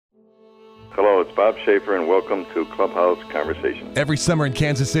Hello, it's Bob Schaefer, and welcome to Clubhouse Conversation. Every summer in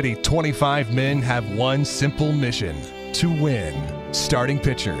Kansas City, 25 men have one simple mission: to win. Starting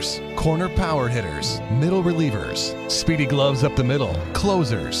pitchers, corner power hitters, middle relievers, speedy gloves up the middle,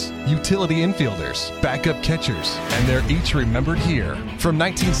 closers, utility infielders, backup catchers, and they're each remembered here. From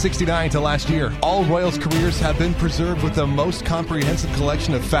 1969 to last year, all Royals careers have been preserved with the most comprehensive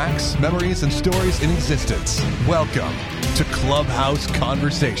collection of facts, memories, and stories in existence. Welcome to Clubhouse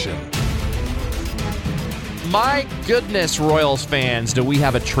Conversation. My goodness, Royals fans, do we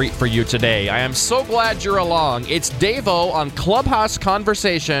have a treat for you today. I am so glad you're along. It's Dave-O on Clubhouse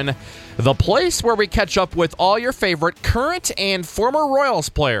Conversation, the place where we catch up with all your favorite current and former Royals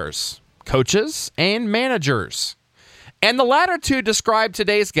players, coaches, and managers. And the latter two describe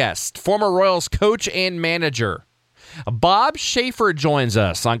today's guest, former Royals coach and manager. Bob Schaefer joins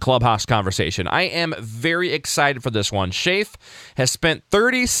us on Clubhouse Conversation. I am very excited for this one. Schaefer has spent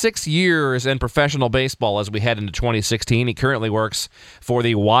 36 years in professional baseball as we head into 2016. He currently works for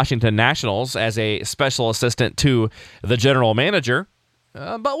the Washington Nationals as a special assistant to the general manager.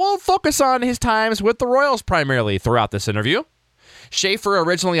 But we'll focus on his times with the Royals primarily throughout this interview. Schaefer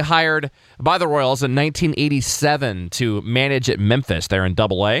originally hired by the Royals in 1987 to manage at Memphis there in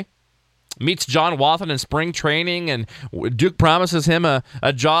Double-A. Meets John Wathan in spring training, and Duke promises him a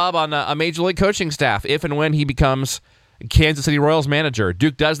job on a Major League coaching staff if and when he becomes Kansas City Royals manager.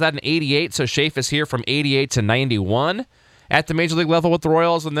 Duke does that in 88, so Schaefer is here from 88 to 91 at the Major League level with the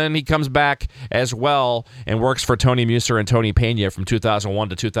Royals, and then he comes back as well and works for Tony Muser and Tony Pena from 2001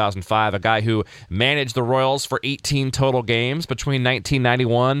 to 2005, a guy who managed the Royals for 18 total games between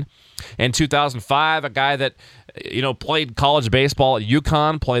 1991 and 2005, a guy that played college baseball at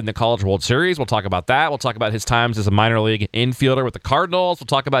UConn, played in the College World Series. We'll talk about that. We'll talk about his times as a minor league infielder with the Cardinals. We'll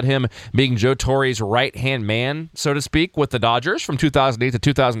talk about him being Joe Torre's right-hand man, so to speak, with the Dodgers from 2008 to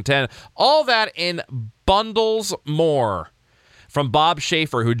 2010. All that in bundles more from Bob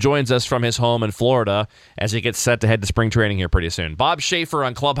Schaefer, who joins us from his home in Florida as he gets set to head to spring training here pretty soon. Bob Schaefer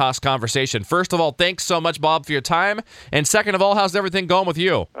on Clubhouse Conversation. First of all, thanks so much, Bob, for your time. And second of all, how's everything going with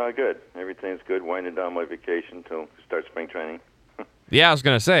you? Good. Everything's good. Winding down my vacation until start spring training. Yeah, I was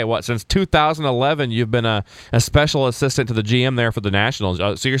going to say, since 2011, you've been a special assistant to the GM there for the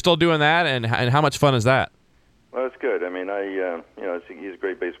Nationals. So you're still doing that, and how much fun is that? Well, it's good. I mean, he's a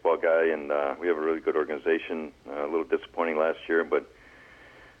great baseball guy, and we have a really good organization. A little disappointing last year, but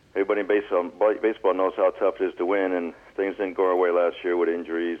everybody in baseball knows how tough it is to win, and things didn't go our way last year with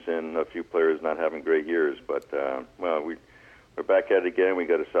injuries and a few players not having great years. But, we're back at it again. We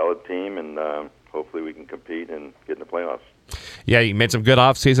got a solid team, and hopefully we can compete and get in the playoffs. Yeah, you made some good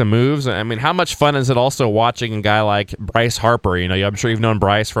offseason moves. I mean, how much fun is it also watching a guy like Bryce Harper? I'm sure you've known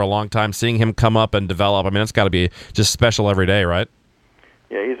Bryce for a long time, seeing him come up and develop. I mean, it's got to be just special every day, right?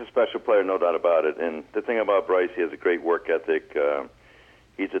 Yeah, he's a special player, no doubt about it. And the thing about Bryce, he has a great work ethic.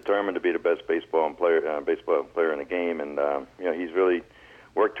 He's determined to be the best baseball player in the game, and he's really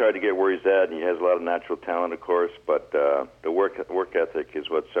worked hard to get where he's at. And he has a lot of natural talent, of course, but the work ethic is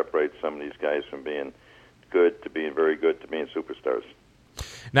what separates some of these guys from being good to being very good to being superstars.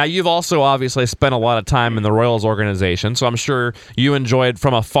 Now, you've also obviously spent a lot of time in the Royals organization, so I'm sure you enjoyed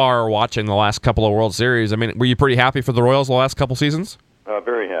from afar watching the last couple of World Series. I mean, were you pretty happy for the Royals the last couple seasons?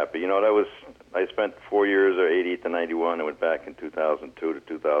 Very happy. I spent 4 years, or 88 to 91. I went back in 2002 to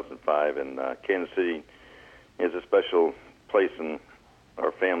 2005, and Kansas City is a special place in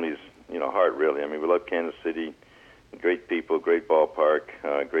our family's heart, really. I mean, we love Kansas City, great people, great ballpark,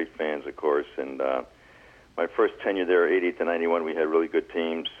 great fans, of course, and my first tenure there, 88 to 91, we had really good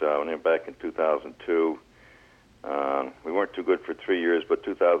teams. When I went back in 2002, we weren't too good for 3 years, but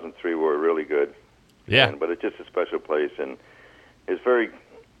 2003 we were really good. Yeah. But it's just a special place, and it's very,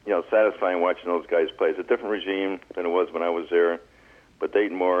 satisfying watching those guys play. It's a different regime than it was when I was there, but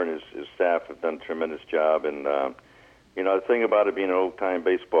Dayton Moore and his staff have done a tremendous job. And the thing about it being an old-time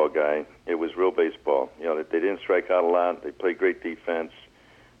baseball guy, it was real baseball. They didn't strike out a lot. They played great defense,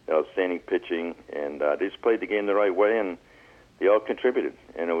 outstanding pitching, and they just played the game the right way, and they all contributed.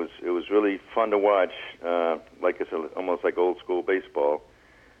 And it was really fun to watch. Like I said, almost like old school baseball.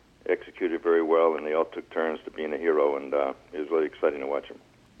 Executed very well, and they all took turns to being a hero, and it was really exciting to watch them.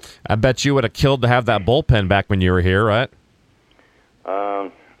 I bet you would have killed to have that bullpen back when you were here, right?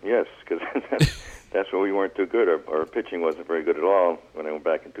 Yes, because that's where we weren't too good. Our pitching wasn't very good at all when I went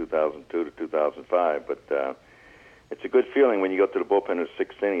back in 2002 to 2005, but it's a good feeling when you go to the bullpen in the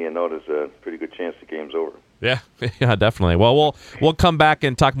sixth inning and know there's a pretty good chance the game's over. Yeah, definitely. Well, we'll come back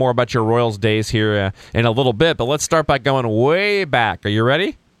and talk more about your Royals days here in a little bit, but let's start by going way back. Are you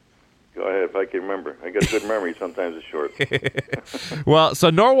ready? Go Go ahead, if I can remember. I got a good memory. Sometimes it's short. Well, so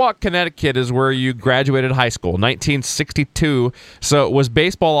Norwalk, Connecticut is where you graduated high school, 1962. So was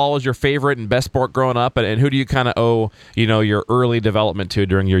baseball always your favorite and best sport growing up? And who do you kind of owe, your early development to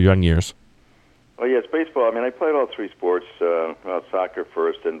during your young years? Oh, yes, baseball. I mean, I played all three sports, soccer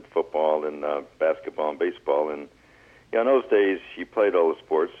first and football and basketball and baseball. And, in those days, you played all the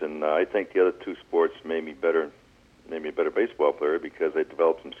sports, and I think the other two sports made me a better baseball player because I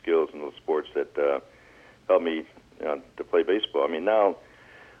developed some skills in those sports that helped me to play baseball. I mean, now,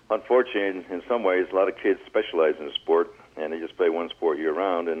 unfortunately, in some ways, a lot of kids specialize in a sport, and they just play one sport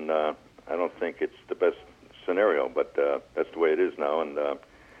year-round, and I don't think it's the best scenario, but that's the way it is now. And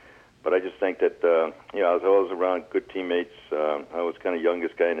but I just think that, I was always around good teammates. I was kind of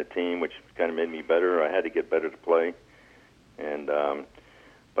youngest guy in the team, which kind of made me better. I had to get better to play. And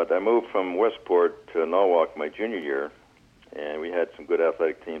but I moved from Westport to Norwalk my junior year, and we had some good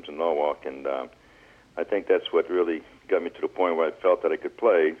athletic teams in Norwalk. And I think that's what really got me to the point where I felt that I could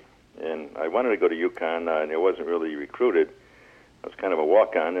play. And I wanted to go to UConn, and I wasn't really recruited. I was kind of a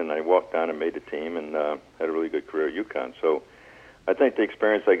walk-on, and I walked on and made the team and had a really good career at UConn. So I think the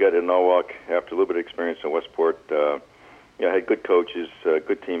experience I got in Norwalk, after a little bit of experience in Westport, I had good coaches,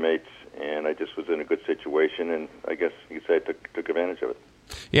 good teammates, and I just was in a good situation, and I guess you could say I took advantage of it.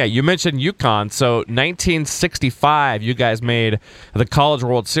 Yeah, you mentioned UConn. So 1965, you guys made the College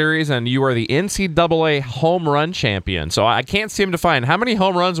World Series, and you were the NCAA home run champion. So I can't seem to find, how many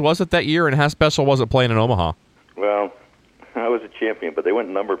home runs was it that year, and how special was it playing in Omaha? Well, I was a champion, but they went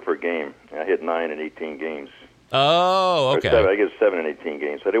number per game. I hit 9 in 18 games. Oh, okay. I guess 7 in 18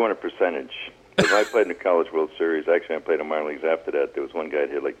 games. So they went a percentage. When I played in the College World Series, actually I played in minor leagues after that. There was one guy that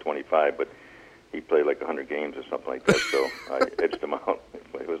hit like 25, but he played like 100 games or something like that, so I edged him out.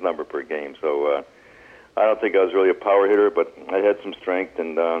 It was number per game. So I don't think I was really a power hitter, but I had some strength,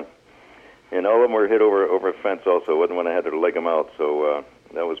 and all of them were hit over a fence also. It wasn't when I had to leg them out, so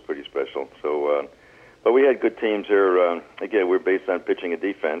that was pretty special. So, but we had good teams here. Again, we were based on pitching and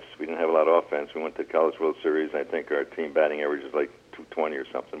defense. We didn't have a lot of offense. We went to the College World Series, and I think our team batting average is like 220 or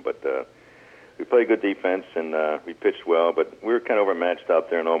something, but we played good defense, and we pitched well, but we were kind of overmatched out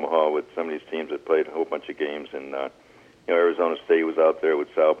there in Omaha with some of these teams that played a whole bunch of games. And Arizona State was out there with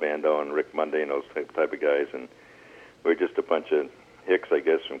Sal Bando and Rick Monday and those type of guys, and we were just a bunch of hicks, I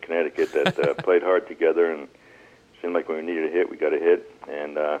guess, from Connecticut that played hard together, and it seemed like when we needed a hit, we got a hit,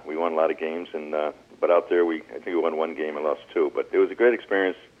 and we won a lot of games. And but out there, I think we won one game and lost two. But it was a great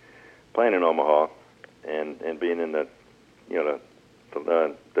experience playing in Omaha and being in the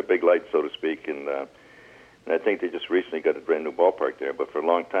big light, so to speak, and I think they just recently got a brand new ballpark there, but for a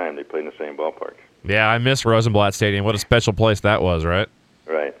long time they played in the same ballpark. Yeah, I miss Rosenblatt Stadium. What a special place that was, right?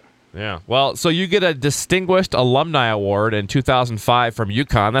 Right. Yeah. Well, so you get a Distinguished Alumni Award in 2005 from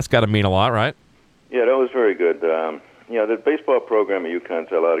UConn. That's got to mean a lot, right? Yeah, that was very good. The baseball program at UConn's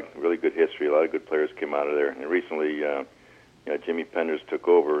had a lot of really good history. A lot of good players came out of there, and recently, Jimmy Penders took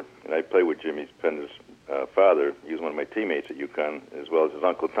over, and I played with Jimmy Penders' father. He was one of my teammates at UConn, as well as his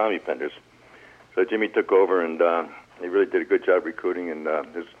uncle Tommy Penders. So Jimmy took over, and he really did a good job recruiting, and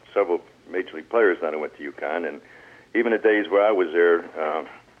there's several major league players now that went to UConn. And even the days where I was there,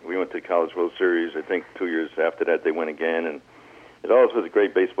 we went to the College World Series. I think 2 years after that they went again, and it always was a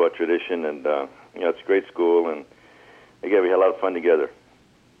great baseball tradition, and it's a great school, and again, we had a lot of fun together.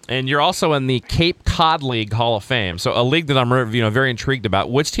 And you're also in the Cape Cod League Hall of Fame, so a league that I'm very intrigued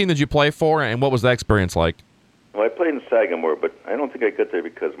about. Which team did you play for, and what was that experience like? Well, I played in Sagamore, but I don't think I got there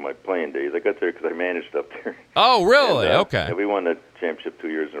because of my playing days. I got there because I managed up there. Oh, really? And, okay. And we won the championship 2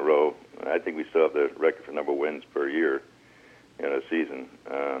 years in a row. I think we still have the record for number of wins per year in a season.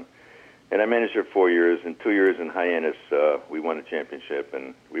 And I managed there 4 years. And 2 years in Hyannis, we won a championship.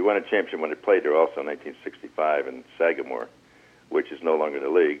 And we won a championship when I played there also in 1965 in Sagamore, which is no longer the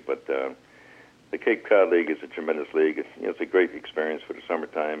league. But the Cape Cod League is a tremendous league. It's a great experience for the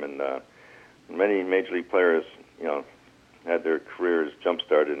summertime. And many major league players, had their careers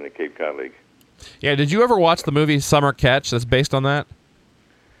jump-started in the Cape Cod League. Yeah, did you ever watch the movie Summer Catch that's based on that?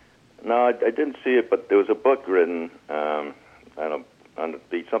 No, I didn't see it, but there was a book written, on the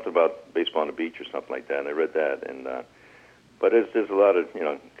beach, something about baseball on the beach or something like that, and I read that. And but there's a lot of,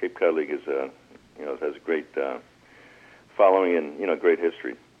 Cape Cod League is, has a great following and, great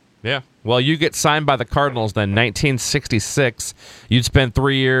history. Yeah. Well, you get signed by the Cardinals then, 1966. You'd spend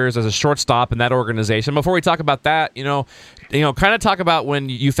 3 years as a shortstop in that organization. Before we talk about that, kind of talk about when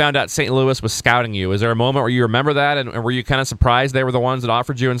you found out St. Louis was scouting you. Is there a moment where you remember that, and were you kind of surprised they were the ones that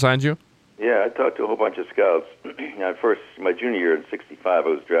offered you and signed you? Yeah, I talked to a whole bunch of scouts. My junior year in '65, I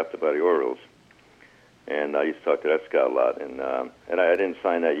was drafted by the Orioles, And I used to talk to that scout a lot. And I didn't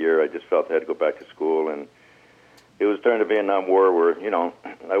sign that year. I just felt I had to go back to school. And it was during the Vietnam War where,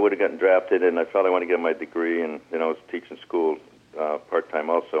 I would have gotten drafted, and I felt I wanted to get my degree. And, I was teaching school part-time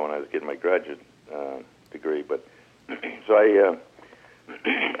also when I was getting my graduate degree. But so I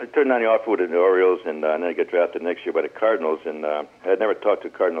turned down the offer with the Orioles, and then I got drafted next year by the Cardinals. And I had never talked to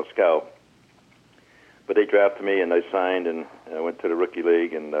a Cardinal scout, but they drafted me, and I signed, and I went to the rookie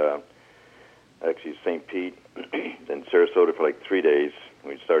league, and actually St. Pete and Sarasota for like 3 days.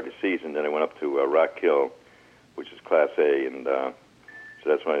 We started the season. Then I went up to Rock Hill, which is Class A, and so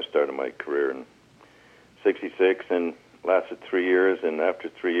that's when I started my career in '66, and lasted 3 years. And after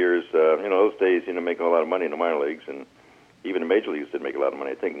 3 years, those days, making a lot of money in the minor leagues, and even the major leagues did make a lot of money.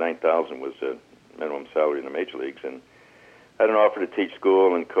 I think $9,000 was the minimum salary in the major leagues, and I had an offer to teach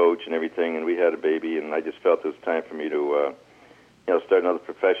school and coach and everything, and we had a baby, and I just felt it was time for me to, start another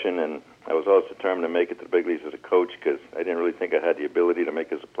profession. And I was always determined to make it to the big leagues as a coach because I didn't really think I had the ability to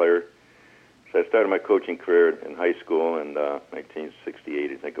make it as a player. So I started my coaching career in high school in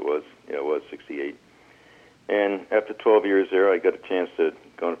 1968, I think it was. Yeah, it was 68. And after 12 years there, I got a chance to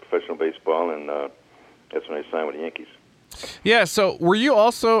go into professional baseball, and that's when I signed with the Yankees. Yeah, so were you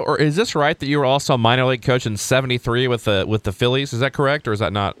also, or is this right that you were also a minor league coach in '73 with the Phillies? Is that correct, or is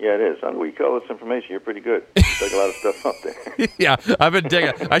that not? Yeah, it is. On week all this information, you're pretty good. You take a lot of stuff up there. Yeah, I've been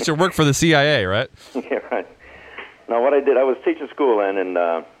digging. I should work for the CIA, right? Yeah, right. Now, what I did, I was teaching school then,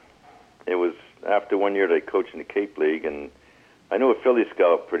 and it was after 1 year that I coached in the Cape League, and I knew a Philly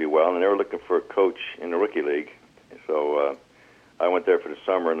scout pretty well, and they were looking for a coach in the rookie league. So I went there for the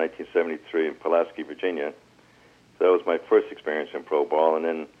summer in 1973 in Pulaski, Virginia. So that was my first experience in pro ball, and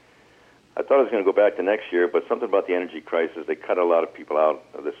then I thought I was going to go back the next year, but something about the energy crisis, they cut a lot of people out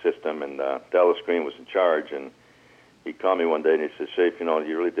of the system, and Dallas Green was in charge, and he called me one day and he said, Shafe,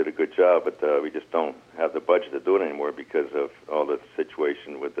 you really did a good job, but we just don't have the budget to do it anymore because of all the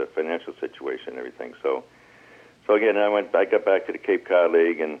situation with the financial situation and everything. So again, I got back to the Cape Cod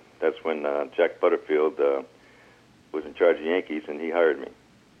League, and that's when Jack Butterfield was in charge of the Yankees, and he hired me.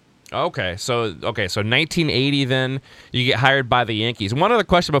 Okay, so 1980 then, you get hired by the Yankees. One other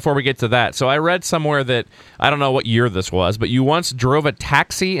question before we get to that. So I read somewhere that, I don't know what year this was, but you once drove a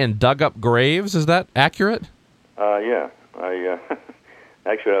taxi and dug up graves. Is that accurate? Yeah.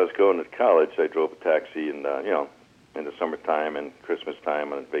 Actually, when I was going to college, I drove a taxi, and in the summertime and Christmas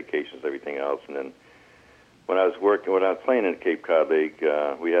time and vacations, everything else. And then when I was playing in the Cape Cod League,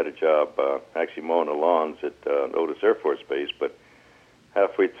 we had a job actually mowing the lawns at Otis Air Force Base, but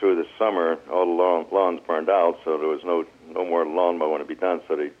halfway through the summer, all the lawns burned out, so there was no more lawn mowing to be done.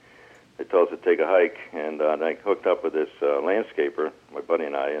 So they told us to take a hike, and I hooked up with this landscaper, my buddy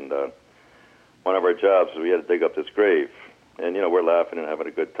and I, and one of our jobs was we had to dig up this grave. And, we're laughing and having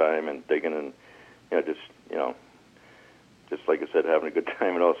a good time and digging and, just like I said, having a good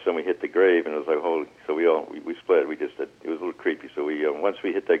time. And all of a sudden we hit the grave, and it was like, holy, so we split. We just, it was a little creepy. So we, once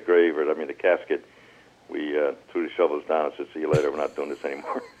we hit that grave, the casket, we threw the shovels down and said, see you later, we're not doing this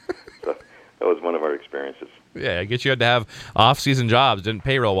anymore. So that was one of our experiences. Yeah, I guess you had to have off-season jobs. Didn't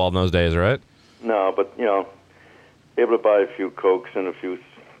pay real well in those days, right? No, but, able to buy a few Cokes and a few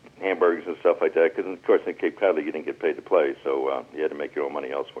hamburgers and stuff like that, because, of course, in Cape Cod League, you didn't get paid to play, so you had to make your own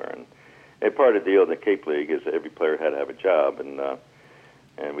money elsewhere. And part of the deal in the Cape League is that every player had to have a job,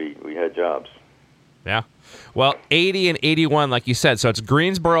 and we had jobs. Yeah. Well, 80 and 81, like you said. So it's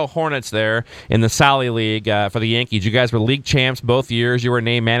Greensboro Hornets there in the Sally League for the Yankees. You guys were league champs both years. You were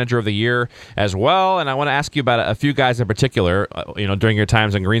named manager of the year as well. And I want to ask you about a few guys in particular, during your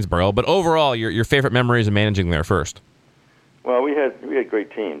times in Greensboro. But overall, your favorite memories of managing there first. Well, we had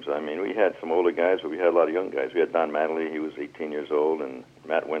great teams. We had some older guys, but we had a lot of young guys. We had Don Mattingly, he was 18 years old, and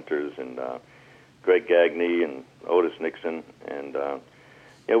Matt Winters, and Greg Gagne, and Otis Nixon, and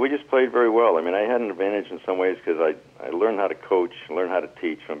we just played very well. I had an advantage in some ways because I learned how to coach, learned how to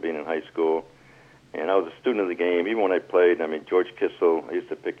teach from being in high school, and I was a student of the game. Even when I played, George Kissel, I used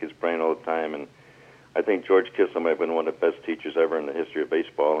to pick his brain all the time, and I think George Kissel might have been one of the best teachers ever in the history of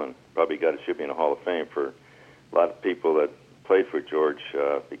baseball, and probably should be in the Hall of Fame. For a lot of people that played for George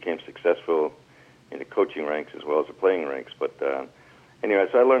became successful in the coaching ranks as well as the playing ranks. But anyway,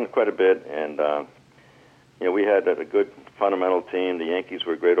 so I learned quite a bit, and we had a good fundamental team. The Yankees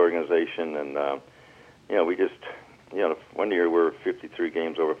were a great organization, and we just, one year we were 53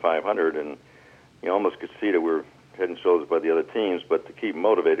 games over 500, and you almost could see that we were head and shoulders by the other teams. But to keep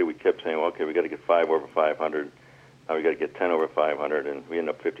motivated, we kept saying, well, okay, we got to get 5 over 500. Now we got to get 10 over 500, and we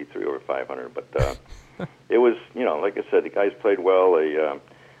ended up 53 over 500. But it was, like I said, the guys played well, they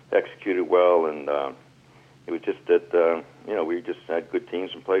executed well, and it was just that, we just had good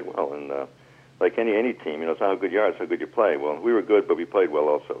teams and played well. And like any team. It's not how good you are, it's how good you play. Well, we were good, but we played well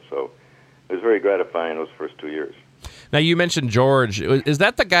also. So it was very gratifying those first 2 years. Now, you mentioned George. Is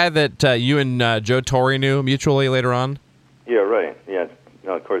that the guy that you and Joe Torre knew mutually later on? Yeah, right. Yeah.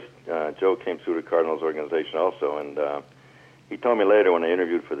 Of course, Joe came through the Cardinals organization also, and he told me later when I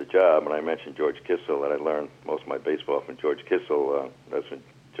interviewed for the job, and I mentioned George Kissel, that I learned most of my baseball from George Kissel. That's when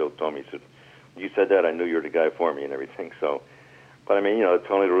Joe told me, he said, "You said that, I knew you were the guy for me," and everything. So, but I mean,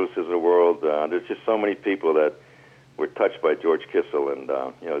 Tony La Russa's of the world. There's just so many people that were touched by George Kissel and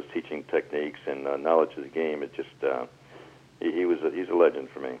his teaching techniques and knowledge of the game. It just he's a legend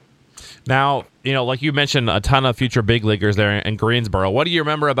for me. Now, like you mentioned, a ton of future big leaguers there in Greensboro. What do you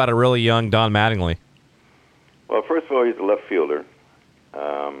remember about a really young Don Mattingly? Well, first of all, he's a left fielder.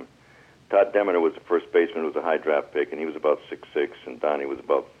 Todd Demeter was the first baseman, who was a high draft pick, and he was about 6'6", and Donnie was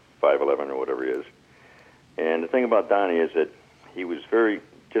about 5'11", or whatever he is. And the thing about Donnie is that he was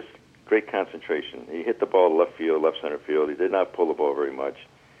just great concentration. He hit the ball left field, left center field. He did not pull the ball very much.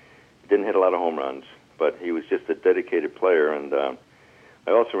 He didn't hit a lot of home runs, but he was just a dedicated player. And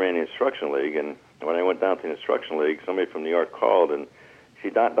I also ran the instruction league, and when I went down to the instruction league, somebody from New York called, and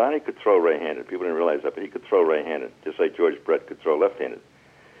Donnie could throw right-handed. People didn't realize that, but he could throw right-handed, just like George Brett could throw left-handed.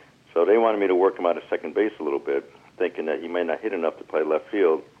 So they wanted me to work him out of second base a little bit, thinking that he might not hit enough to play left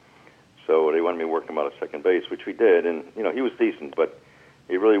field. So they wanted me to work him out of second base, which we did. And, he was decent, but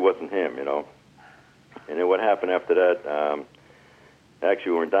it really wasn't him, And then what happened after that,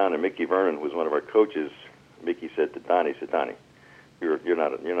 actually we were down, and Mickey Vernon, who was one of our coaches, Mickey said to Donnie, Donnie, you're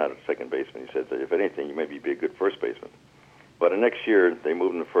not a second baseman. He said, if anything, you maybe be a good first baseman. But the next year, they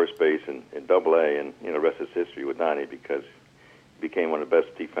moved him to first base in Double-A, and, the rest is history with Donnie, because he became one of the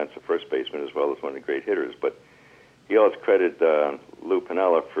best defensive first basemen as well as one of the great hitters. But he always credited Lou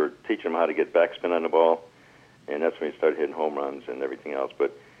Piniella for teaching him how to get backspin on the ball, and that's when he started hitting home runs and everything else.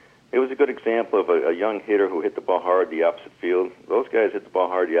 But it was a good example of a young hitter who hit the ball hard the opposite field. Those guys hit the ball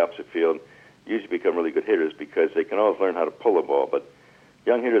hard the opposite field usually become really good hitters because they can always learn how to pull a ball. But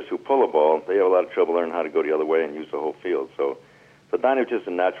young hitters who pull a ball, they have a lot of trouble learning how to go the other way and use the whole field. So Donnie was just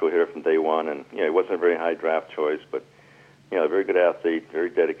a natural hitter from day one, and he wasn't a very high draft choice, but a very good athlete, very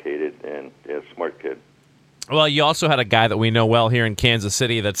dedicated, and a smart kid. Well, you also had a guy that we know well here in Kansas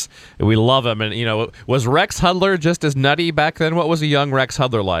City. We love him, and was Rex Hudler just as nutty back then? What was a young Rex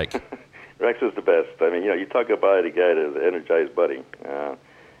Hudler like? Rex was the best. I mean, you talk about a guy that's an energized buddy.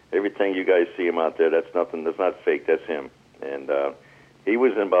 Everything you guys see him out there, that's nothing. That's not fake. That's him. And he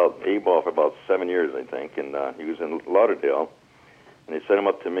was in A-ball for about 7 years, I think, and he was in Lauderdale. And they sent him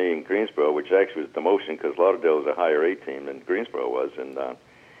up to me in Greensboro, which actually was demotion because Lauderdale was a higher A team than Greensboro was. And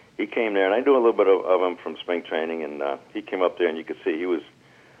he came there, and I knew a little bit of him from spring training. And he came up there, and you could see he was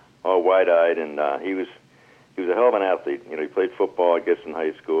all wide-eyed, and he was a hell of an athlete. He played football, I guess, in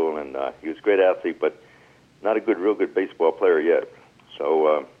high school, and he was a great athlete, but not a real good baseball player yet.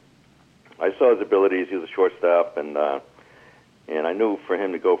 So I saw his abilities. He was a shortstop, and I knew for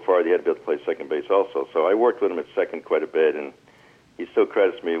him to go far, he had to be able to play second base also. So I worked with him at second quite a bit, and he still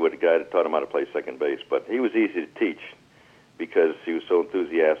credits me with a guy that taught him how to play second base. But he was easy to teach because he was so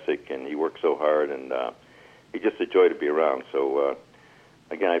enthusiastic and he worked so hard, and he just a joy to be around. So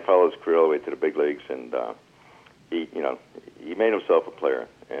again, I followed his career all the way to the big leagues, and he made himself a player,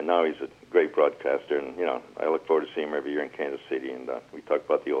 and now he's a great broadcaster. And I look forward to seeing him every year in Kansas City, and we talk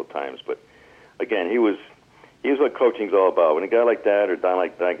about the old times. But again, he was what coaching's all about. When a guy like that, or Don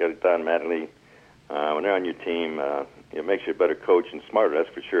Mattingly, when they're on your team, it makes you a better coach and smarter,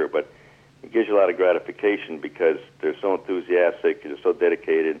 that's for sure. But it gives you a lot of gratification because they're so enthusiastic, they're so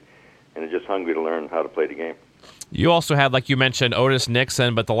dedicated, and they're just hungry to learn how to play the game. You also had, like you mentioned, Otis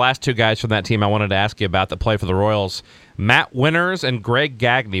Nixon, but the last two guys from that team I wanted to ask you about that play for the Royals, Matt Winters and Greg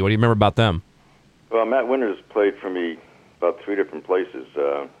Gagne. What do you remember about them? Well, Matt Winters played for me about 3 different places.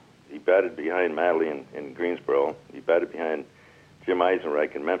 He batted behind Madley in Greensboro. He batted behind Jim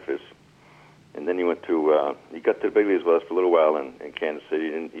Eisenreich in Memphis. And then he got to the big leagues with us for a little while in Kansas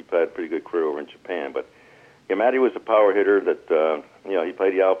City, and he had a pretty good career over in Japan. But Matty was a power hitter that, he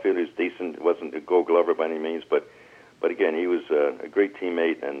played the outfield. He was decent. He wasn't a gold glover by any means, but again, he was a great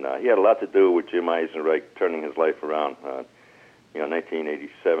teammate, and he had a lot to do with Jim Eisenreich turning his life around.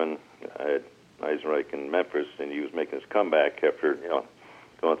 1987, I had Eisenreich in Memphis, and he was making his comeback after,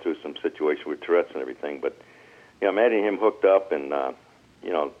 going through some situation with Tourette's and everything. But, Matty and him hooked up, and,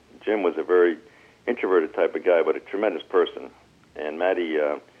 Jim was a very introverted type of guy, but a tremendous person. And Matty,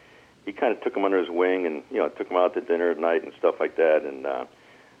 he kind of took him under his wing, and took him out to dinner at night and stuff like that. And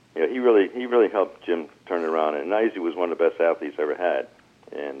he really helped Jim turn it around. And Izzy was one of the best athletes I ever had.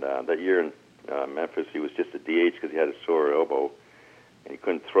 And that year in Memphis, he was just a DH because he had a sore elbow. and he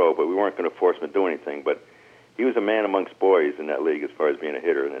couldn't throw, but we weren't going to force him to do anything. But he was a man amongst boys in that league as far as being a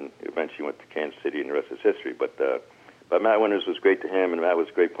hitter, and then eventually went to Kansas City, and the rest is history. But Matt Winters was great to him, and Matt was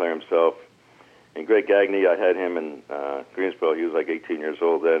a great player himself. And Greg Gagne, I had him in Greensboro. He was like 18 years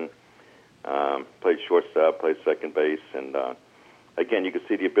old then. Played shortstop, played second base, and again, you could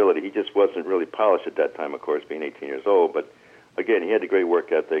see the ability. He just wasn't really polished at that time, of course, being 18 years old. But again, he had a great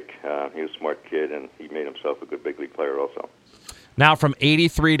work ethic. He was a smart kid, and he made himself a good big league player also. Now, from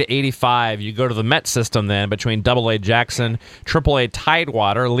 83 to 85, you go to the Met system then between Double-A Jackson, Triple-A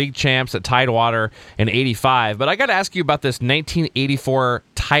Tidewater, league champs at Tidewater in 85. But I got to ask you about this 1984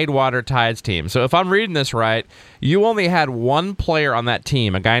 Tidewater Tides team. So if I'm reading this right, you only had one player on that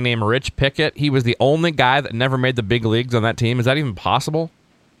team, a guy named Rich Pickett. He was the only guy that never made the big leagues on that team. Is that even possible?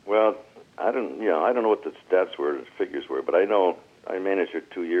 Well, I don't know what the stats were, the figures were, but I know I managed it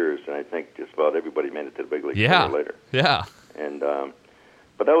 2 years, and I think just about everybody made it to the big leagues later. Yeah. And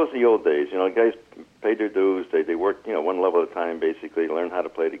but that was the old days. Guys paid their dues. They worked, one level at a time, basically, learned how to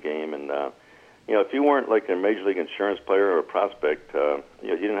play the game. And if you weren't like a major league insurance player or a prospect,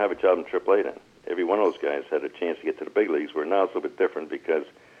 you didn't have a job in AAA then. Every one of those guys had a chance to get to the big leagues. Where now it's a little bit different because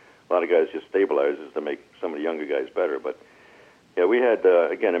a lot of guys just stabilizes to make some of the younger guys better. But yeah, we had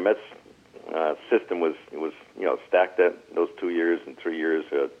again, the Mets system was stacked that those 2 years and 3 years.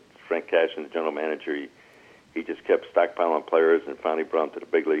 Frank Cashin, the general manager, he just kept stockpiling players and finally brought them to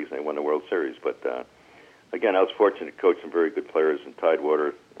the big leagues, and they won the World Series. But again, I was fortunate to coach some very good players in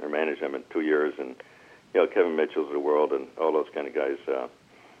Tidewater and manage them in 2 years, and Kevin Mitchell's of the world and all those kind of guys.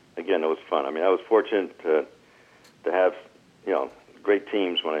 Again, it was fun. I mean, I was fortunate to have great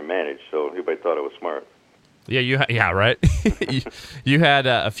teams when I managed, so everybody thought I was smart. Yeah, right. you had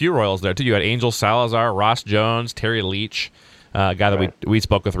a few Royals there too. You had Angel Salazar, Ross Jones, Terry Leach. A guy that we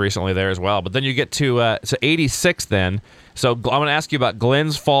spoke with recently there as well. But then you get to 86 then. So I'm going to ask you about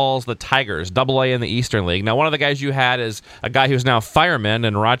Glens Falls, the Tigers, Double-A in the Eastern League. Now, one of the guys you had is a guy who's now a fireman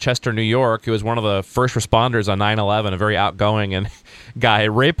in Rochester, New York, who was one of the first responders on 9/11, a very outgoing guy,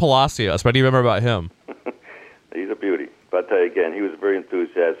 Ray Palacios. What do you remember about him? He's a beauty. But again, he was very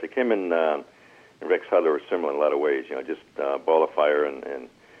enthusiastic. Him and Rex Hudler were similar in a lot of ways. Just ball of fire and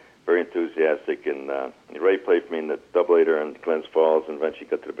very enthusiastic, and Ray played for me in the Double-A there in Glens Falls, and eventually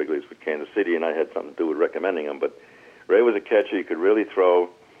got to the big leagues with Kansas City, and I had something to do with recommending him. But Ray was a catcher; he could really throw.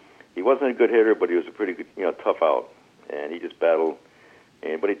 He wasn't a good hitter, but he was a pretty good, tough out, and he just battled.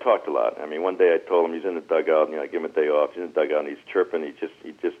 But he talked a lot. I mean, one day I told him he's in the dugout, I give him a day off. He's in the dugout and he's chirping. He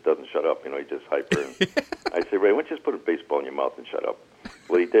just doesn't shut up. He's just hyper. And I said, Ray, why don't you just put a baseball in your mouth and shut up?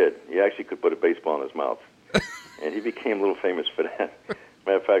 Well, he did. He actually could put a baseball in his mouth, and he became a little famous for that.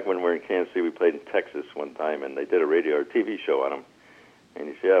 Matter of fact, when we were in Kansas City, we played in Texas one time, and they did a radio or TV show on him. And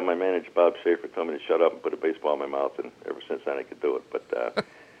he said, yeah, my manager, Bob Schaefer, told me to shut up and put a baseball in my mouth, and ever since then I could do it.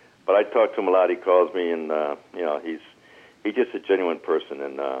 But I talk to him a lot. He calls me, and, he's just a genuine person,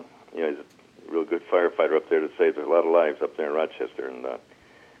 and, he's a real good firefighter up there that saves a lot of lives up there in Rochester and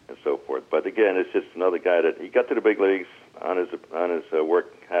so forth. But, again, it's just another guy that he got to the big leagues on his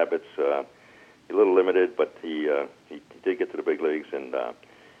work habits. A little limited, but he did get to the big leagues, and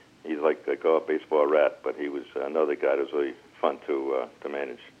he's like a baseball rat. But he was another guy that was really fun to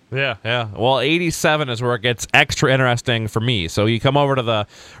manage. Yeah. Well, 87 is where it gets extra interesting for me. So you come over to the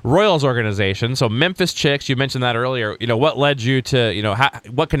Royals organization. So Memphis Chicks, you mentioned that earlier. What led you to,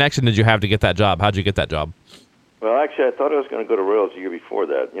 what connection did you have to get that job? How'd you get that job? Well, actually, I thought I was going to go to Royals the year before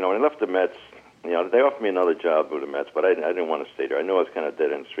that. When I left the Mets, they offered me another job with the Mets, but I didn't want to stay there. I knew I was kind of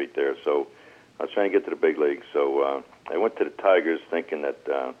dead end street there, so I was trying to get to the big leagues. So I went to the Tigers thinking that,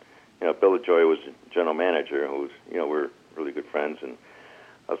 Bill LaJoy was the general manager, who's, we're really good friends, and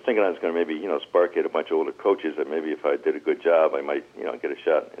I was thinking I was going to maybe, spark it a bunch of older coaches that maybe if I did a good job, I might, get a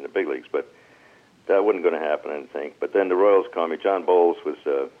shot in the big leagues. But that wasn't going to happen, I didn't think. But then the Royals called me. John Bowles was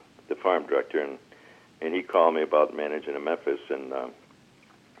the farm director, and he called me about managing in Memphis. And I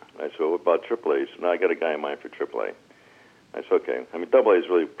said, well, what about AAA? So now I got a guy in mind for AAA. I said, okay. I mean, Double-A is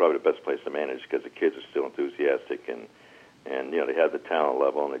really probably the best place to manage because the kids are still enthusiastic and they have the talent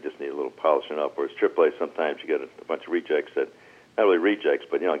level and they just need a little polishing up. Whereas AAA, sometimes you get a bunch of rejects that, not really rejects,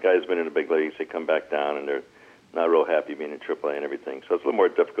 but, guys have been in the big leagues, they come back down and they're not real happy being in AAA and everything. So it's a little more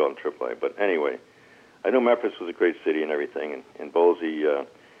difficult in AAA. But anyway, I knew Memphis was a great city and everything, and Bowles, he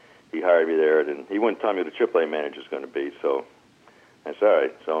hired me there, and he wouldn't tell me who the AAA manager was going to be. So I said, all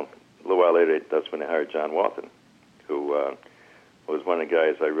right. So a little while later, that's when they hired John Wathen, who was one of the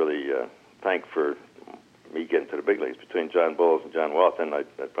guys I really thanked for me getting to the big leagues. Between John Bowles and John Wathen, I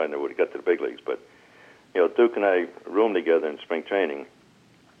probably never would have got to the big leagues. But, Duke and I roomed together in spring training.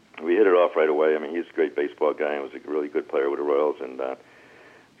 We hit it off right away. I mean, he's a great baseball guy and was a really good player with the Royals. And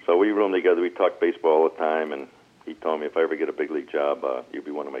So we roomed together. We talked baseball all the time, and he told me if I ever get a big league job, you'll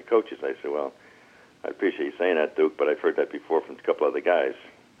be one of my coaches. I said, well, I appreciate you saying that, Duke, but I've heard that before from a couple other guys.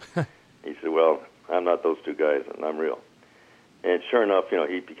 He said, well, I'm not those two guys, and I'm real. And sure enough,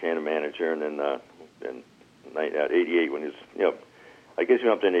 he became a manager, and then in 88, when he was, I guess he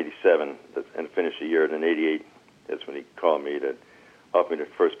went up to in 87 and finished the year, and in 88, that's when he called me to offer me the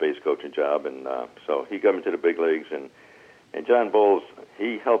first base coaching job, and so he got me to the big leagues, and John Bowles,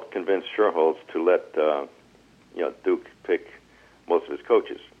 he helped convince Sherholz to let Duke pick most of his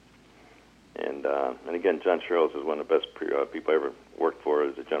coaches. And again, John Sherholz is one of the best people I ever worked for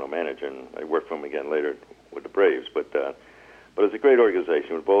as a general manager, and I worked for him again later with the Braves. But it's a great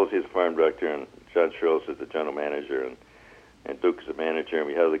organization. With Bowles, he's the farm director, and John Sherholz is the general manager, and Duke is the manager, and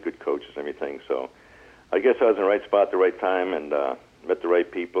we had other good coaches and everything. So I guess I was in the right spot at the right time, and met the right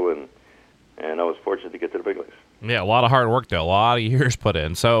people, and I was fortunate to get to the big leagues. Yeah, a lot of hard work, though. A lot of years put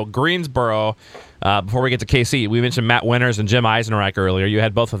in. So, Greensboro, before we get to KC, we mentioned Matt Winters and Jim Eisenreich earlier. You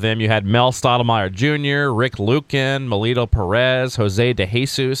had both of them. You had Mel Stottlemyre Jr., Rick Lukin, Melito Perez, Jose De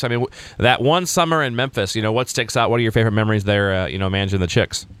Jesus. I mean, that one summer in Memphis, what sticks out? What are your favorite memories there, managing the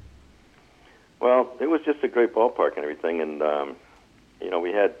Chicks? Well, it was just a great ballpark and everything, and,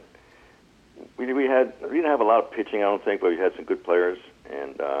 we didn't have a lot of pitching, I don't think, but we had some good players,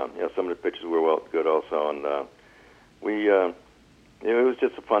 and, some of the pitchers were good also, and, it was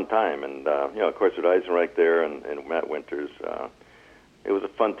just a fun time, and of course with Eisenreich there and Matt Winters, it was a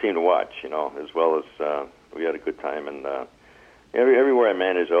fun team to watch, as well as we had a good time, and everywhere I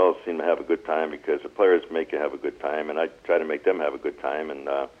managed, I always seemed to have a good time because the players make you have a good time, and I try to make them have a good time, and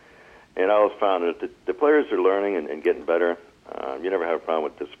I always found that the players are learning and getting better. You never have a problem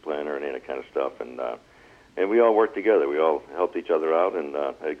with discipline or any of that kind of stuff, and we all worked together. We all helped each other out, and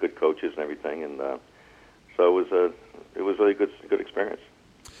had good coaches and everything, and so it was really good experience.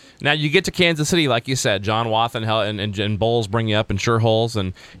 Now, you get to Kansas City, like you said, John Wathan and Bowles bring you up, and Sherholz,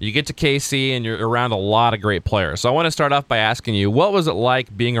 and you get to KC, and you're around a lot of great players. So I want to start off by asking you, what was it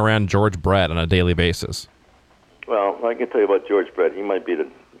like being around George Brett on a daily basis? Well, I can tell you about George Brett. He might be the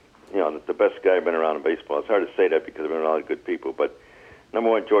best guy I've been around in baseball. It's hard to say that because I've been around a lot of good people, but number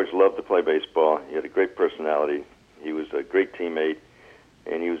one, George loved to play baseball. He had a great personality. He was a great teammate.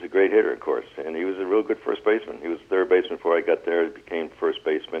 And he was a great hitter, of course, and he was a real good first baseman. He was third baseman before I got there. He became first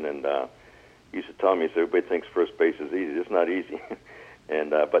baseman, and he used to tell me, he said, everybody thinks first base is easy. It's not easy. And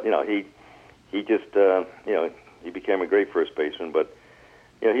but he just he became a great first baseman. But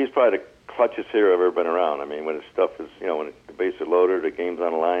he's probably the clutchest hitter I've ever been around. I mean, when his stuff is when the bases are loaded, the game's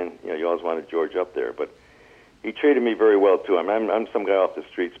on the line, you always wanted George up there. But he treated me very well too. I mean, I'm some guy off the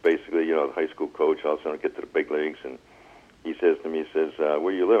streets, basically, the high school coach. All of a sudden I get to the big leagues, and he says to me,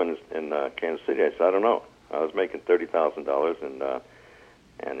 where you living in Kansas City? I said, I don't know. I was making $30,000, and I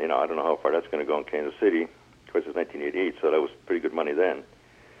don't know how far that's going to go in Kansas City. Of course, it's 1988, so that was pretty good money then.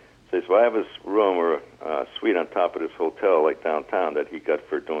 So I have this room or a suite on top of this hotel, like downtown, that he got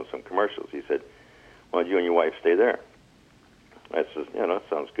for doing some commercials. He said, why don't you and your wife stay there? I said, that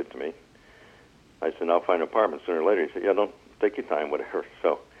sounds good to me. I said, I'll find an apartment sooner or later. He said, yeah, don't take your time, whatever.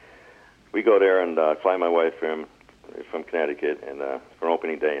 So we go there and fly my wife from Connecticut, and for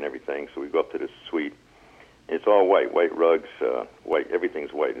opening day and everything. So we go up to this suite. It's all white rugs, white.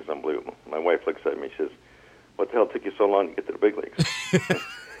 Everything's white. It's unbelievable. My wife looks at me. She says, "What the hell took you so long to get to the big leagues?"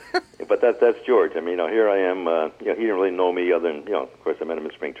 But that's George. I mean, here I am. He didn't really know me other than of course I met him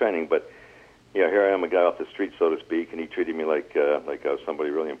in spring training. But here I am, a guy off the street, so to speak, and he treated me like I was somebody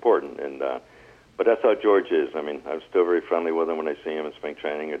really important. And but that's how George is. I mean, I'm still very friendly with him when I see him in spring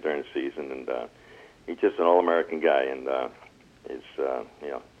training or during the season, and he's just an all-American guy, and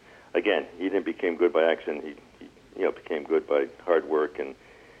again, he didn't become good by accident. He became good by hard work and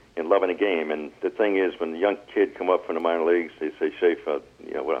loving the game. And the thing is, when the young kid come up from the minor leagues, they say, Shafe,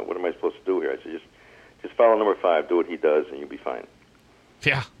 what am I supposed to do here? I said, just follow number 5, do what he does, and you'll be fine.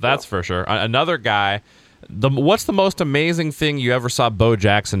 Yeah, that's for sure. Another guy. What's the most amazing thing you ever saw Bo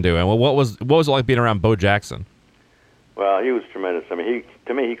Jackson do? And what was it like being around Bo Jackson? Well, he was tremendous. I mean,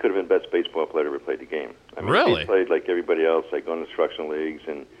 to me, he could have been the best baseball player ever played the game. I mean, really? He played like everybody else, like on instructional leagues,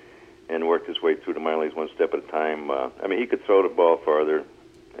 and worked his way through the minor leagues one step at a time. I mean, he could throw the ball farther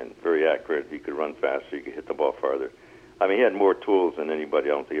and very accurate. He could run faster. He could hit the ball farther. I mean, he had more tools than anybody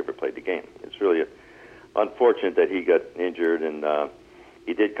I don't think ever played the game. It's really unfortunate that he got injured, and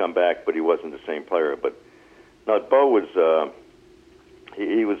he did come back, but he wasn't the same player. But no, Bo was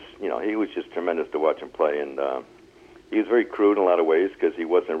he was just tremendous to watch him play, and he was very crude in a lot of ways because he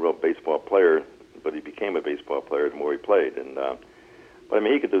wasn't a real baseball player, but he became a baseball player the more he played. And but I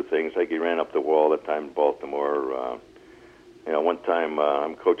mean, he could do things like he ran up the wall that time in Baltimore. one time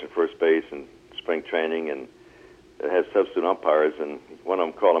I'm coaching first base in spring training, and it had substitute umpires, and one of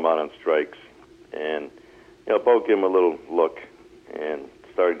them called him out on strikes. And, Bo gave him a little look and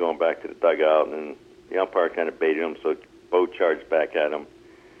started going back to the dugout, and the umpire kind of baited him, so Bo charged back at him.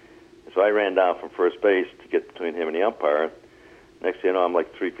 So I ran down from first base to get between him and the umpire. Next thing you know, I'm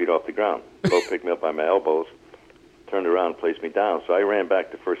like 3 feet off the ground. Bo picked me up by my elbows, turned around and placed me down. So I ran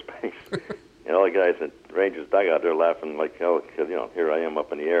back to first base. And all the guys at Rangers dugout, they're laughing like hell because, here I am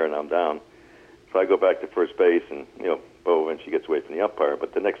up in the air and I'm down. So I go back to first base, and, Bo eventually gets away from the umpire.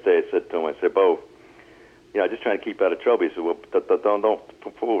 But the next day I said to him, I said, Bo, just trying to keep out of trouble. He said, well, don't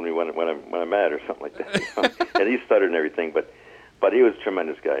fool me when I'm mad or something like that. And he stuttered and everything, but he was a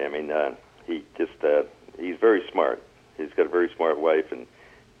tremendous guy. I mean, he's very smart. He's got a very smart wife and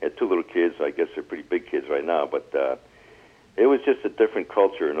had 2 little kids. I guess they're pretty big kids right now, but it was just a different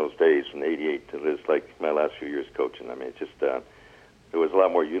culture in those days from '88 to this, like my last few years coaching. I mean, it's just there was a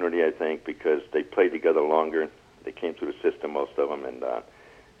lot more unity, I think, because they played together longer. They came through the system, most of them,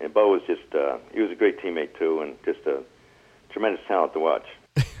 and Bo was just he was a great teammate too, and just a tremendous talent to watch.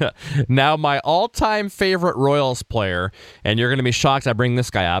 Now, my all-time favorite Royals player, and you're going to be shocked I bring this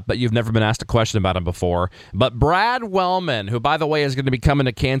guy up, but you've never been asked a question about him before, but Brad Wellman, who, by the way, is going to be coming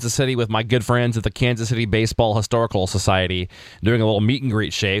to Kansas City with my good friends at the Kansas City Baseball Historical Society, doing a little meet and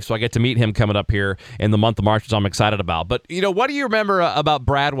greet shave, so I get to meet him coming up here in the month of March, which I'm excited about. But, what do you remember about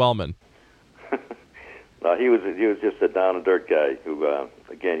Brad Wellman? No, he was just a down-and-dirt guy who,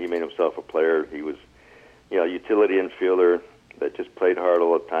 again, he made himself a player. He was, utility infielder that just played hard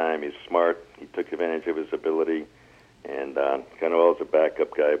all the time. He's smart. He took advantage of his ability, and kind of always a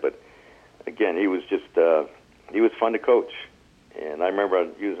backup guy. But again, he was just he was fun to coach. And I remember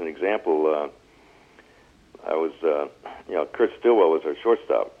I'd use an example. I was Kurt Stillwell was our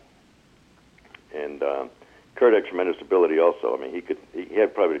shortstop, and Kurt had tremendous ability also. I mean, he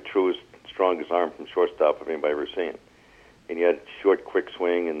had probably the truest, strongest arm from shortstop of anybody ever seen. And he had short, quick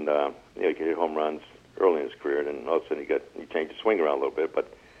swing, and he could hit home runs early in his career, and then all of a sudden he changed his swing around a little bit. But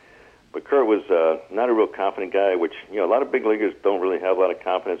Kurt was not a real confident guy, which a lot of big leaguers don't really have a lot of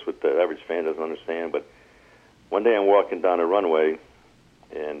confidence, with the average fan doesn't understand. But one day I'm walking down a runway,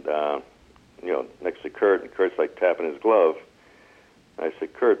 and next to Kurt, and Kurt's like tapping his glove. I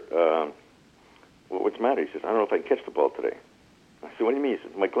said, Kurt, what's the matter? He says, I don't know if I can catch the ball today. I said, what do you mean? He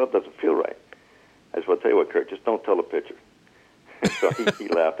says, my glove doesn't feel right. I said, well, I'll tell you what, Kurt, just don't tell the pitcher. So he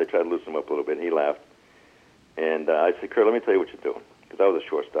laughed. I tried to loosen him up a little bit, and he laughed. And I said, Kurt, let me tell you what you're doing, because I was a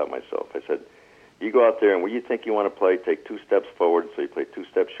shortstop myself. I said, you go out there, and where you think you want to play, take 2 steps forward, so you play 2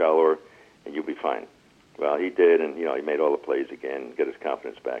 steps shallower, and you'll be fine. Well, he did, and, he made all the plays again and got his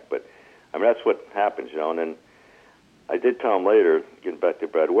confidence back. But, I mean, that's what happens, and then I did tell him later, getting back to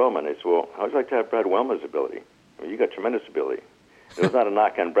Brad Wellman, I said, well, how would you like to have Brad Wellman's ability? I mean, you got tremendous ability. It was not a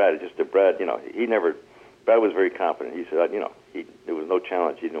knock on Brad. It's just that Brad, Brad was very confident. He said, there was no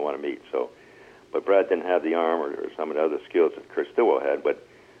challenge he didn't want to meet. So, but Brad didn't have the arm or some of the other skills that Kurt Stillwell had.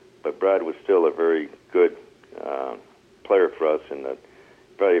 But Brad was still a very good player for us, and a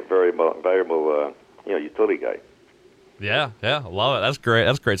very, very valuable, utility guy. Yeah, love it. That's great.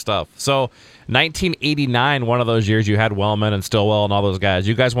 That's great stuff. So, 1989, one of those years you had Wellman and Stillwell and all those guys.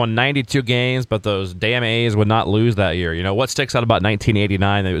 You guys won 92 games, but those damn A's would not lose that year. What sticks out about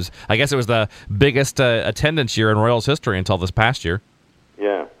 1989? I guess it was the biggest attendance year in Royals history until this past year.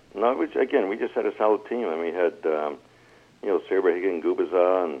 Yeah. No, we just had a solid team. I mean, we had, Saberhagen,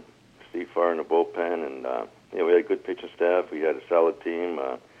 Gubaza, and Steve Farr in the bullpen, and we had a good pitching staff. We had a solid team.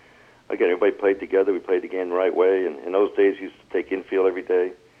 Again, everybody played together. We played the game the right way. And in those days, we used to take infield every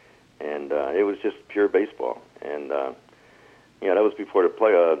day. And it was just pure baseball. And, that was before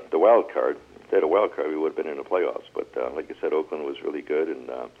the wild card. If they had a wild card, we would have been in the playoffs. But like I said, Oakland was really good. And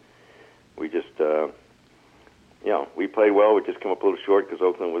we just, we played well. We just came up a little short because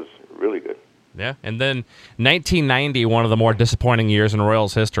Oakland was really good. Yeah, and then 1990, one of the more disappointing years in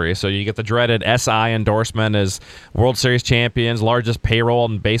Royals history. So you get the dreaded SI endorsement as World Series champions, largest payroll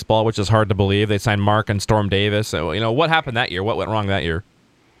in baseball, which is hard to believe. They signed Mark and Storm Davis. So, what happened that year? What went wrong that year?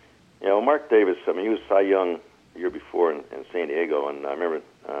 Mark Davis, he was Cy Young the year before in San Diego, and I remember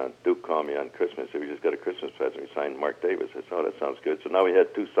Duke called me on Christmas. We just got a Christmas present. We signed Mark Davis. I said, oh, that sounds good. So now we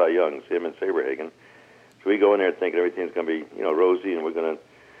had 2 Cy Youngs, him and Saberhagen. So we go in there thinking everything's going to be, rosy, and we're going to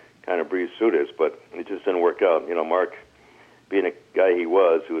kind of breeze through this, but it just didn't work out. Mark, being a guy he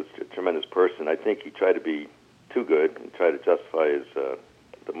was, who was a tremendous person, I think he tried to be too good and tried to justify his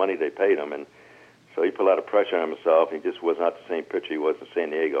the money they paid him, and so he put a lot of pressure on himself. He just was not the same pitcher he was in San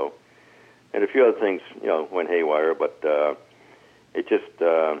Diego, and a few other things, went haywire. But it just,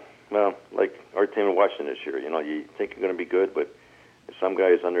 Well, like our team in Washington this year, you think you're going to be good, but if some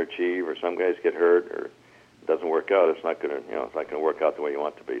guys underachieve or some guys get hurt or it doesn't work out, it's not going to work out the way you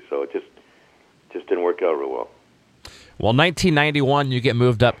want it to be. So it just didn't work out real well. Well, 1991, you get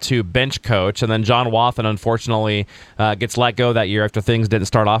moved up to bench coach, and then John Wathen, unfortunately, gets let go that year after things didn't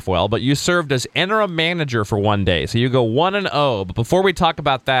start off well. But you served as interim manager for one day, so you go 1-0. But before we talk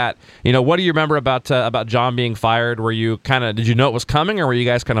about that, what do you remember about John being fired? Did you know it was coming, or were you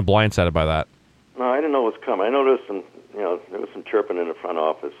guys kind of blindsided by that? No, I didn't know it was coming. I know there was some chirping in the front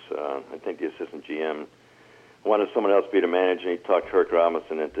office. I think the assistant GM wanted someone else to be the manager. He talked Herc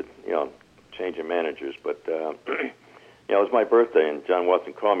Robinson into changing managers, but. It was my birthday, and John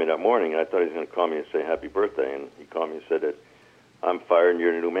Watson called me that morning, and I thought he was going to call me and say happy birthday, and he called me and said that I'm fired and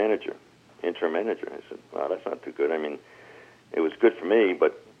you're the new manager, interim manager. I said, wow, that's not too good. I mean, it was good for me,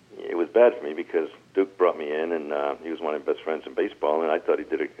 but it was bad for me because Duke brought me in, and he was one of my best friends in baseball, and I thought he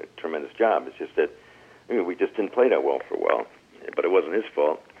did a tremendous job. It's just that we just didn't play that well for a while, but it wasn't his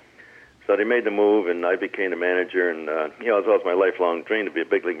fault. So they made the move, and I became the manager, and it was always my lifelong dream to be a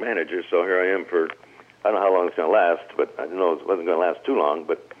big league manager, so here I am for... I don't know how long it's going to last, but I didn't know it wasn't going to last too long.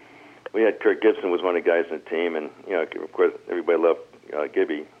 But we had Kirk Gibson was one of the guys in the team, and of course, everybody loved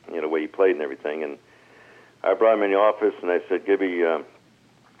Gibby, the way he played and everything. And I brought him in the office, and I said, Gibby,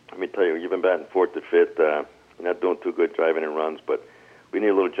 let me tell you, you've been batting fourth to fifth. You're not doing too good driving in runs, but we need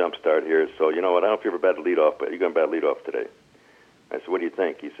a little jump start here. So you know what? I don't know if you ever batted leadoff, but you're going to bat leadoff today. I said, what do you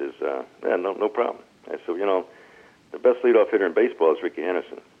think? He says, yeah, no problem. I said, the best leadoff hitter in baseball is Ricky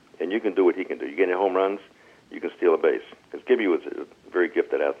Henderson. And you can do what he can do. You get any home runs, you can steal a base. Because Gibby was a very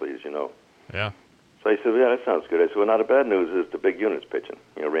gifted athlete, as you know. Yeah. So he said, yeah, that sounds good. I said, well, now the bad news is the big unit's pitching,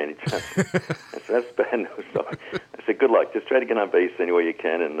 Randy Johnson. I said, that's bad news. So I said, good luck. Just try to get on base any way you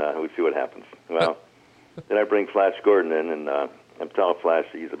can, and we'll see what happens. Well, then I bring Flash Gordon in, and I'm telling Flash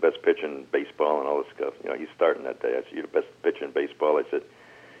he's the best pitcher in baseball and all this stuff. He's starting that day. I said, you're the best pitcher in baseball. I said,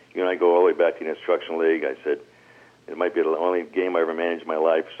 I go all the way back to the instructional league. I said, it might be the only game I ever managed in my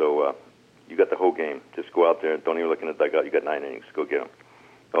life, so you got the whole game. Just go out there. Don't even look in the dugout. You got 9 innings. Go get them.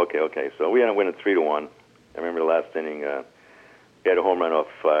 Okay. So we ended up winning 3-1. I remember the last inning, he had a home run off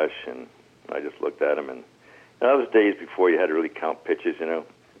Flash, and I just looked at him. And that was days before you had to really count pitches,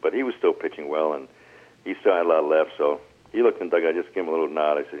 But he was still pitching well, and he still had a lot left. So he looked in the dugout. I just gave him a little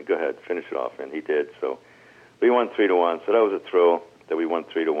nod. I said, go ahead, finish it off. And he did. So we won 3-1. So that was a thrill that we won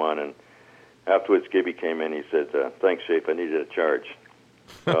 3-1. And afterwards, Gibby came in. He said, thanks, Shape. I needed a charge.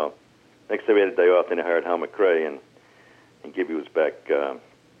 Well, next day we had a day off, and I hired Hal McRae, and Gibby was back, on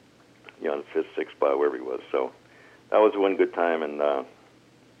the fifth, sixth spot, wherever he was. So that was one good time, and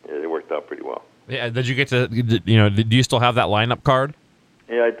it worked out pretty well. Yeah. Did you get to, do you still have that lineup card?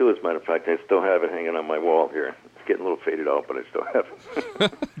 Yeah, I do, as a matter of fact. I still have it hanging on my wall here. It's getting a little faded out, but I still have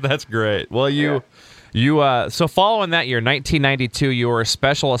it. That's great. Well, so following that year, 1992, you were a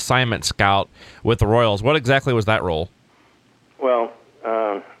special assignment scout with the Royals. What exactly was that role? Well,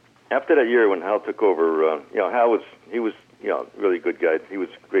 after that year when Hal took over, Hal was really good guy. He was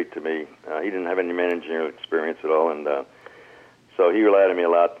great to me. He didn't have any managerial experience at all, and so he relied on me a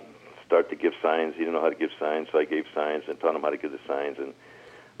lot to start to give signs. He didn't know how to give signs, so I gave signs and taught him how to give the signs. And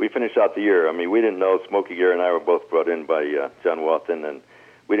we finished out the year. I mean, we didn't know. Smokey Gare and I were both brought in by John Wathen, and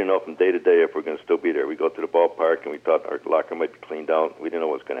we didn't know from day to day if we're going to still be there. We go to the ballpark, and we thought our locker might be cleaned out. We didn't know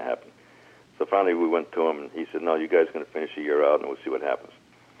what was going to happen. So finally we went to him, and he said, no, you guys are going to finish the year out, and we'll see what happens.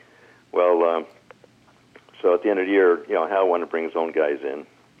 Well, so at the end of the year, Hal wanted to bring his own guys in,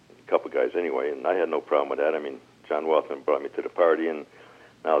 a couple guys anyway, and I had no problem with that. I mean, John Wathen brought me to the party, and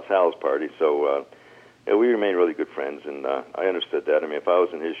now it's Hal's party. So we remained really good friends, and I understood that. I mean, if I was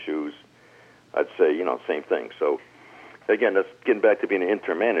in his shoes, I'd say, same thing. So again, that's getting back to being an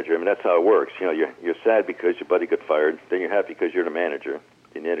interim manager. I mean, that's how it works. You're sad because your buddy got fired. Then you're happy because you're the manager.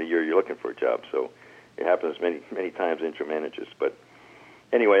 At the end of the year, you're looking for a job. So it happens many times, interim managers. But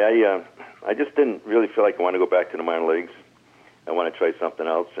anyway, I just didn't really feel like I wanted to go back to the minor leagues. I wanted to try something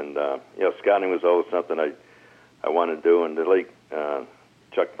else. And, scouting was always something I wanted to do. And the late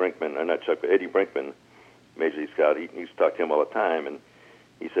Eddie Brinkman, Major League Scout, he used to talk to him all the time. And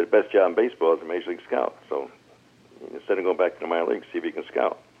he said the best job in baseball is a Major League Scout. So instead of going back to the minor leagues, see if you can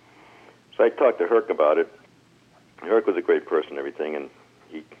scout. So I talked to Herc about it. Herc was a great person and everything, and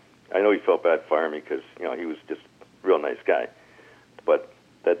I know he felt bad firing me because, he was just a real nice guy. But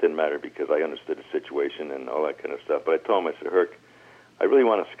that didn't matter because I understood the situation and all that kind of stuff. But I told him, I said, Herc, I really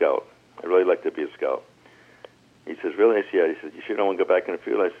want to scout. I'd really like to be a scout. He says, really? I said, yeah. He said, you sure don't want to go back in the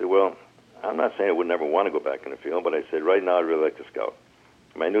field? I said, well, I'm not saying I would never want to go back in the field, but I said, right now I'd really like to scout.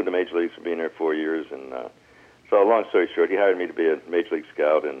 I knew the Major Leagues for being there 4 years, and so long story short, he hired me to be a Major League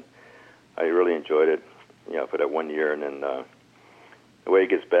Scout, and I really enjoyed it, for that 1 year. And then the way he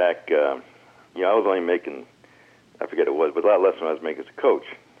gets back, I was only making, I forget it was, but a lot less than I was making as a coach.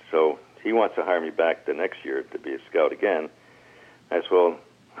 So he wants to hire me back the next year to be a scout again. I said, well,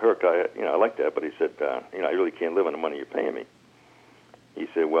 Herc, I like that, but he said, I really can't live on the money you're paying me. He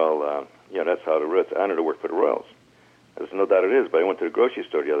said, well, that's how it's an honor to work for the Royals. I said, no doubt it is, but I went to the grocery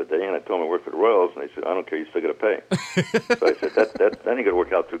store the other day, and I told him I worked for the Royals, and they said, I don't care, you still got to pay. So I said, that ain't going to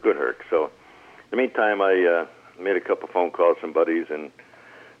work out too good, Herc. So in the meantime, I made a couple phone calls to some buddies, and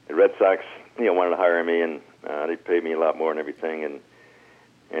the Red Sox, wanted to hire me, and they paid me a lot more and everything, and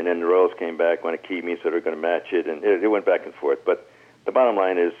then the Royals came back, wanted to keep me, so they're going to match it, and it went back and forth. But the bottom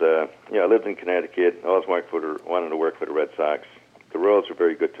line is, I lived in Connecticut, I always wanted to work for the Red Sox. The Royals were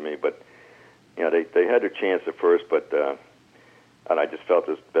very good to me, but they had their chance at first, but and I just felt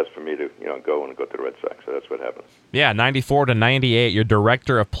it was best for me to go to the Red Sox. So that's what happened. Yeah, 94 to 98, you're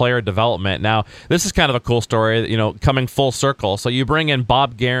director of player development. Now, this is kind of a cool story, coming full circle. So you bring in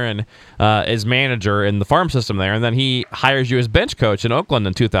Bob Guerin as manager in the farm system there, and then he hires you as bench coach in Oakland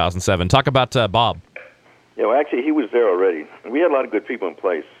in 2007. Talk about Bob. Yeah, well, actually, he was there already. We had a lot of good people in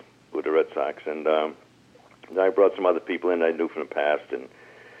place with the Red Sox, and I brought some other people in I knew from the past, and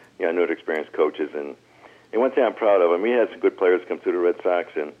I knew the experienced coaches. And one thing I'm proud of, we had some good players come through the Red Sox,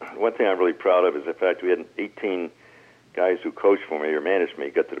 and one thing I'm really proud of is the fact we had 18 guys who coached for me or managed me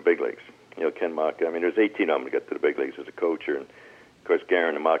got to the big leagues. Ken Maka, there's 18 of them that got to the big leagues as a coach, and of course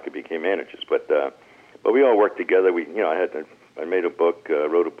Guerin and Maka became managers. But we all worked together. I made a book,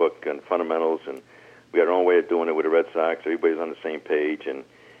 wrote a book on fundamentals, and we had our own way of doing it with the Red Sox. Everybody's on the same page, and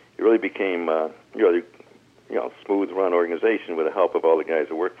it really became smooth run organization with the help of all the guys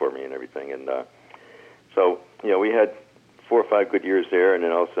that worked for me and everything. And so we had 4 or 5 good years there, and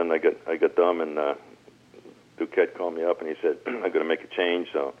then all of a sudden I got dumb, and Duquette called me up and he said, I'm going to make a change.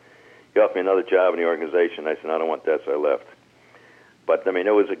 So he offered me another job in the organization. I said, I don't want that, so I left. But it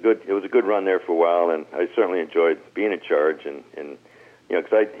was a good run there for a while, and I certainly enjoyed being in charge, and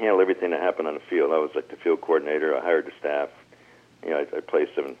because I handled everything that happened on the field. I was like the field coordinator. I hired the staff. I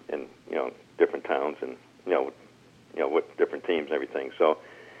placed them in different towns and with different teams and everything. So,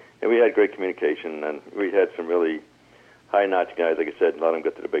 and we had great communication, and we had some really high-notch guys. Like I said, a lot of them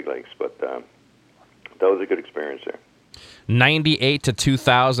got to the big leagues, but that was a good experience there. 98 to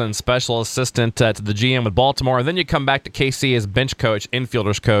 2000, special assistant to the GM with Baltimore, and then you come back to KC as bench coach,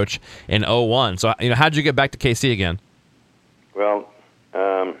 infielders coach in 01. So, how did you get back to KC again? Well,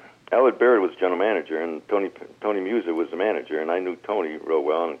 Allard Baird was general manager, and Tony Musa was the manager, and I knew Tony real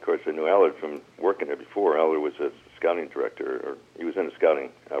well, and of course I knew Allard from working there before. Allard was a scouting director, or he was in the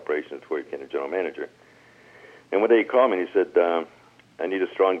scouting operations before he became a general manager. And one day he called me and he said, I need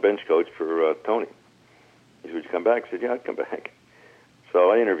a strong bench coach for Tony. He said, would you come back? I said, yeah, I'd come back. So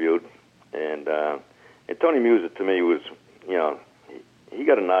I interviewed, and Tony Musa to me was, he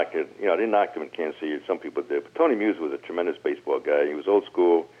got a knock at, they knocked him in Kansas City, some people did, but Tony Musa was a tremendous baseball guy. He was old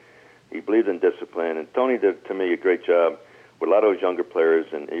school. He believed in discipline, and Tony did, to me, a great job with a lot of those younger players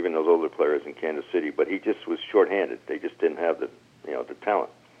and even those older players in Kansas City, but he just was shorthanded. They just didn't have the talent.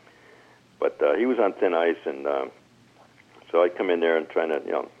 But he was on thin ice, and so I come in there and trying to,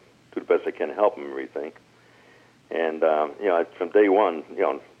 do the best I can to help him and everything. And, from day one,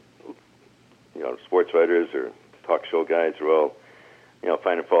 sports writers or talk show guys were all,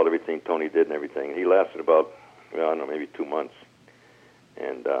 finding fault everything Tony did and everything. He lasted about, maybe 2 months.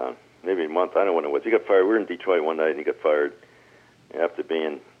 And maybe a month, I don't know when it was. He got fired. We were in Detroit one night, and he got fired after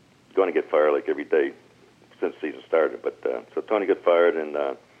going to get fired like every day since the season started. But so Tony got fired, and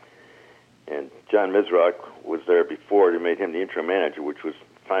John Mizrock was there before. They made him the interim manager, which was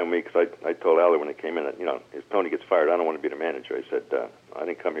fine with me because I told Allard when he came in that, if Tony gets fired, I don't want to be the manager. I said, I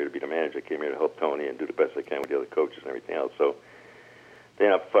didn't come here to be the manager. I came here to help Tony and do the best I can with the other coaches and everything else. So they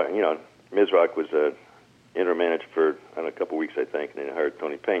ended up, Mizrock was interim manager for a couple of weeks, I think, and then I hired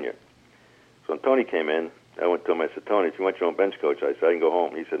Tony Pena. So when Tony came in, I went to him. I said, Tony, if you want your own bench coach, I said, I can go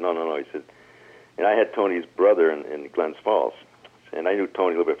home. He said, no. He said, and I had Tony's brother in Glens Falls, and I knew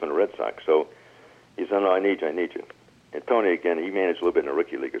Tony a little bit from the Red Sox. So he said, no, I need you. And Tony, again, he managed a little bit in the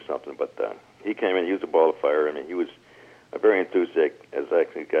rookie league or something, but he came in, he was a ball of fire. He was a very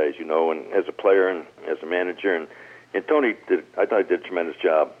enthusiastic guy, as you know, and as a player and as a manager. And Tony I thought he did a tremendous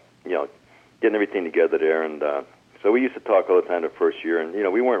job, getting everything together there. And so we used to talk all the time the first year, and,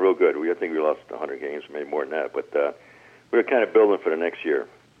 we weren't real good. I think we lost 100 games, maybe more than that, but we were kind of building for the next year.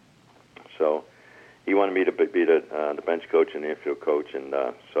 So he wanted me to be the bench coach and the infield coach, and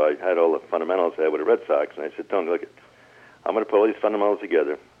so I had all the fundamentals I had with the Red Sox, and I said, Tony, look, I'm going to put all these fundamentals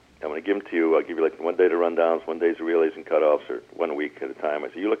together. I'm going to give them to you. I'll give you like 1 day the rundowns, 1 day the relays and cutoffs, or 1 week at a time. I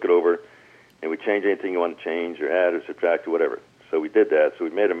said, you look it over. and we change anything you want to change or add or subtract or whatever. So we did that. So we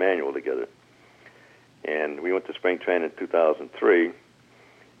made a manual together, and we went to spring training in 2003.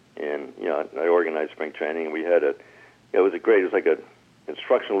 And I organized spring training, and we had it was like a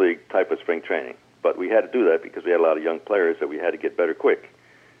instructional league type of spring training. But we had to do that because we had a lot of young players that we had to get better quick.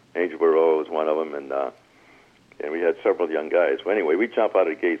 Angel Burrow was one of them, and we had several young guys. Well, anyway, we jump out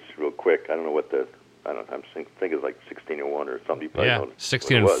of the gates real quick. I don't know I'm thinking it's like 16-1 or something. Yeah,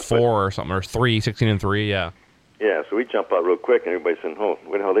 16-4 or something, or 16-3. Yeah. Yeah, so we jump out real quick, and everybody's saying, "Oh,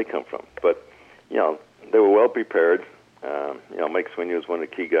 where the hell they come from?" But they were well prepared. Mike Sweeney was one of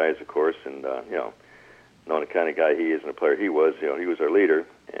the key guys, of course, and knowing the kind of guy he is and the player he was, he was our leader,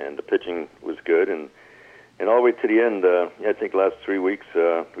 and the pitching was good, and all the way to the end, I think the last 3 weeks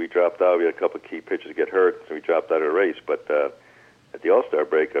we dropped out. We had a couple of key pitchers get hurt, so we dropped out of the race. But at the All-Star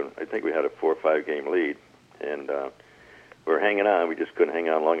break, I think we had a 4 or 5 game lead, and we were hanging on. We just couldn't hang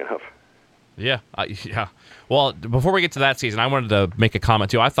on long enough. Yeah, yeah. Well, before we get to that season, I wanted to make a comment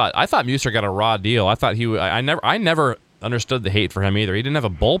too. I thought Muser got a raw deal. I thought I never understood the hate for him either. He didn't have a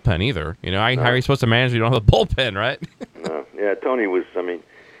bullpen either. How are you supposed to manage if you don't have a bullpen, right? No. Yeah, Tony was.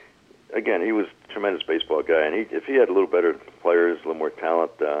 Again, he was a tremendous baseball guy, and if he had a little better players, a little more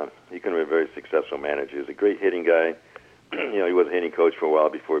talent, he could have been a very successful manager. He was a great hitting guy. He was a hitting coach for a while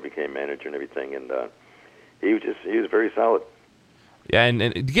before he became manager and everything, and he was very solid. Yeah,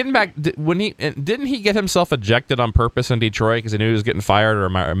 and getting back, didn't he get himself ejected on purpose in Detroit because he knew he was getting fired, or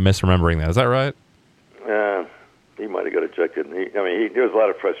am I misremembering that? Is that right? He might have got ejected. There was a lot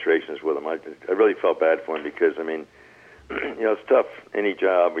of frustrations with him. I really felt bad for him because, it's tough, any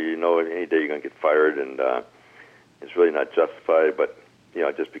job where any day you're going to get fired, and it's really not justified, but,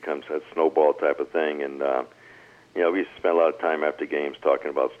 it just becomes a snowball type of thing, and, we used to spend a lot of time after games talking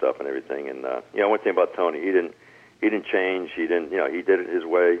about stuff and everything, and, one thing about Tony, he didn't change. He didn't, he did it his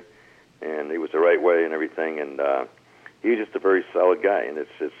way, and it was the right way and everything. And he was just a very solid guy. And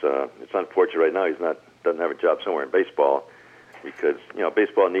it's unfortunate right now doesn't have a job somewhere in baseball because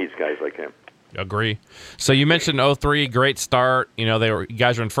baseball needs guys like him. Agree. So you mentioned 03, great start. You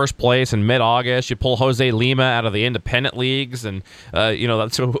guys were in first place in mid-August. You pull Jose Lima out of the independent leagues, and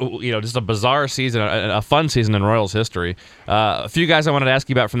that's just a bizarre season, a fun season in Royals history. A few guys I wanted to ask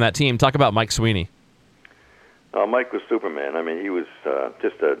you about from that team. Talk about Mike Sweeney. Mike was Superman. He was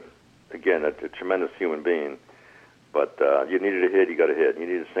just a tremendous human being. But you needed a hit, you got a hit. You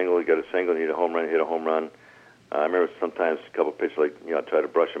needed a single, you got a single. You needed a home run, you hit a home run. I remember sometimes a couple of pitchers try to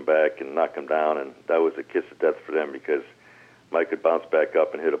brush him back and knock him down, and that was a kiss of death for them because Mike could bounce back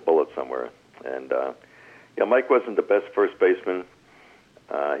up and hit a bullet somewhere. And Mike wasn't the best first baseman,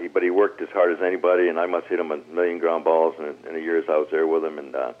 but he worked as hard as anybody, and I must hit him a million ground balls in the years I was there with him,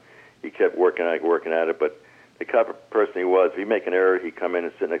 and he kept working at it, but the type of person he was, if he'd make an error, he'd come in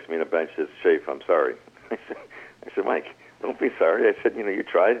and sit next to me on the bench and say, "Shafe, I'm sorry." I said, "Mike, don't be sorry." I said, you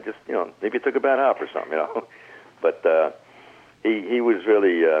tried, just, maybe you took a bad hop or something, But he was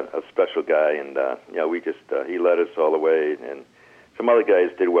really a special guy, and, he led us all the way, and some other guys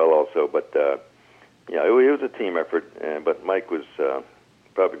did well also, but, it was a team effort, but Mike was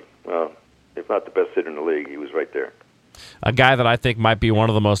probably, if not the best hitter in the league, he was right there. A guy that I think might be one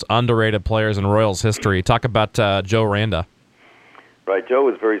of the most underrated players in Royals history. Talk about Joe Randa. Right, Joe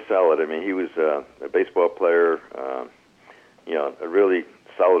was very solid. He was a baseball player, a really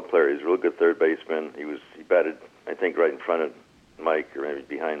solid player. He was a real good third baseman. He batted, I think, right in front of Mike or maybe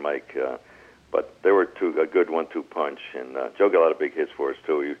behind Mike. But they were a good 1-2 punch. And Joe got a lot of big hits for us,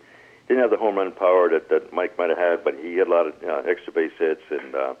 too. He didn't have the home run power that Mike might have had, but he had a lot of extra base hits,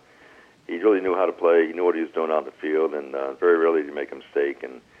 and he really knew how to play. He knew what he was doing out in the field, and very rarely did he make a mistake.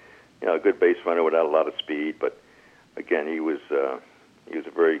 And a good base runner without a lot of speed. But again, he was a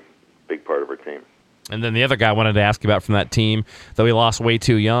very big part of our team. And then the other guy I wanted to ask you about from that team, though he lost way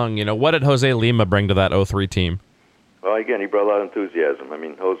too young. What did Jose Lima bring to that 03 team? Well, again, he brought a lot of enthusiasm.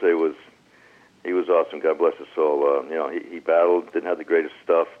 Jose was awesome. God bless his soul. He battled, didn't have the greatest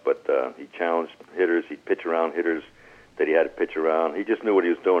stuff, but he challenged hitters. He'd pitch around hitters that he had to pitch around. He just knew what he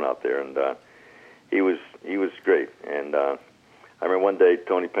was doing out there, and he was great. And I remember one day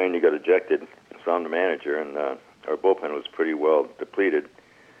Tony Pena got ejected, so I'm the manager, and our bullpen was pretty well depleted.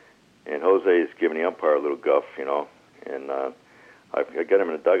 And Jose is giving the umpire a little guff, and I got him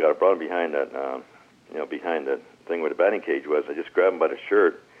in the dugout. I brought him behind that, behind the thing where the batting cage was. I just grabbed him by the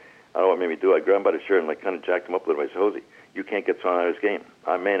shirt. I don't know what made me do. I grabbed him by the shirt and kind of jacked him up a little bit. I said, "Jose, you can't get thrown out of this game.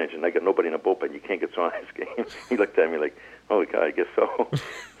 I'm managing. I got nobody in the bullpen. You can't get thrown out of this game." He looked at me like, "Holy God, I guess so."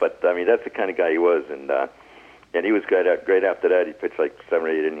 But that's the kind of guy he was, and he was great after that. He pitched like 7 or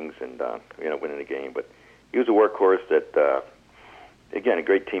 8 innings and winning the game. But he was a workhorse that again, a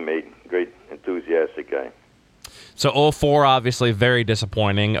great teammate, great enthusiastic guy. So 04, obviously very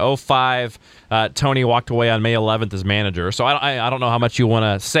disappointing. 05, Tony walked away on May 11th as manager. So I don't know how much you want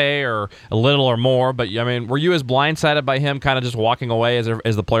to say, or a little or more, but I mean, were you as blindsided by him kind of just walking away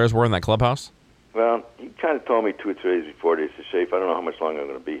as the players were in that clubhouse? Well, he kind of told me 2 or 3 days before. He said, "Shafe, I don't know how much longer I'm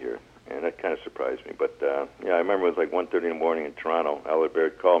going to be here," and that kind of surprised me. But yeah, I remember it was like 1:30 in the morning in Toronto. Albert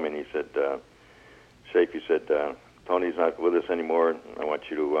Baird called me and he said, "Shafe," he said, "Tony's not with us anymore. I want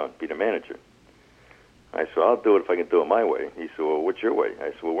you to be the manager." I said, "I'll do it if I can do it my way." He said, "Well, what's your way?"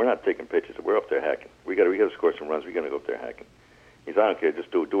 I said, "Well, we're not taking pitches. We're up there hacking. We got to score some runs. We got to go up there hacking." He said, "I don't care.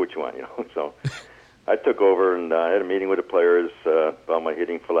 Just do what you want, you know." So I took over and I had a meeting with the players about my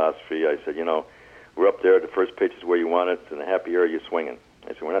hitting philosophy. I said, we're up there. The first pitch is where you want it. In the happy area, you're swinging. I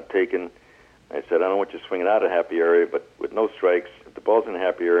said, we're not taking. I said, I don't want you swinging out of the happy area, but with no strikes. If the ball's in the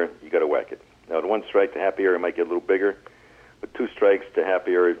happy area, you got to whack it. Now, with 1 strike, the happy area might get a little bigger. With 2 strikes, the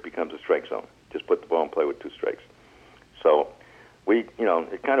happy area becomes a strike zone. Just put the ball in play with 2 strikes. So we,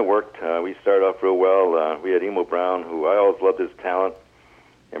 it kind of worked. We started off real well. We had Emo Brown, who I always loved his talent.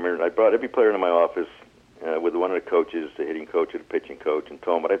 I remember I brought every player into my office with one of the coaches, the hitting coach or the pitching coach, and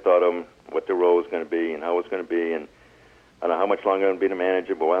told them what I thought of them, what their role was going to be, and how it was going to be, and I don't know how much longer I'm going to be the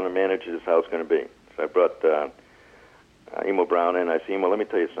manager, but while I'm the manager, this is how it's going to be. So I brought Emo Brown in. I said, Emo, let me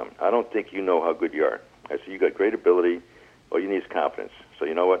tell you something. I don't think you know how good you are. I said, you got great ability. All you need is confidence. So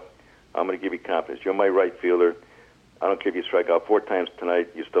you know what? I'm going to give you confidence. You're my right fielder. I don't care if you strike out 4 times tonight,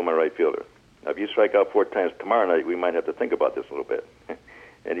 you're still my right fielder. Now, if you strike out 4 times tomorrow night, we might have to think about this a little bit.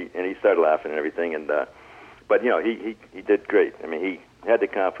 and he started laughing and everything. And but he did great. I mean, he had the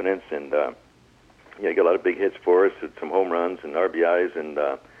confidence, and he got a lot of big hits for us, and some home runs and RBIs, and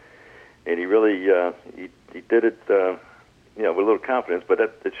he really he did it with a little confidence. But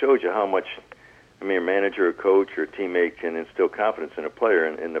that shows you how much. I mean, a manager, a coach, or a teammate can instill confidence in a player,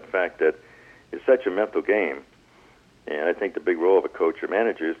 and the fact that it's such a mental game. And I think the big role of a coach or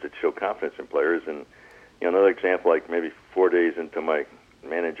manager is to show confidence in players. And another example, like maybe 4 days into my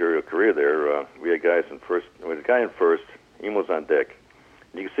managerial career there, we had guys in first. With a guy in first, Emo's on deck.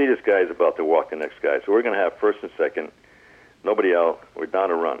 You can see this guy is about to walk the next guy. So we're going to have first and second, nobody out. We're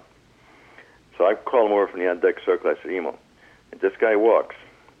down a run. So I call him over from the on-deck circle. I said, Emo, if this guy walks,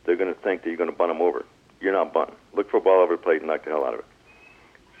 they're going to think that you're going to bunt him over. You're not bunting. Look for a ball over the plate and knock the hell out of it.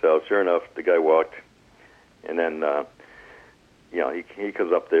 So sure enough, the guy walked, and then he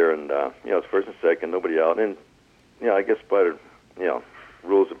comes up there, and it's first and second, nobody out. And I guess by the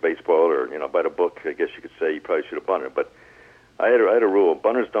rules of baseball, or by the book, I guess you could say you probably should have bunted. But I had a rule: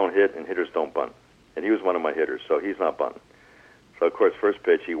 bunters don't hit and hitters don't bunt. And he was one of my hitters, so he's not bunting. So of course, first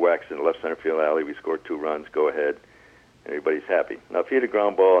pitch he whacks in the left center field alley. We scored 2 runs. Go ahead. Everybody's happy. Now, if he had a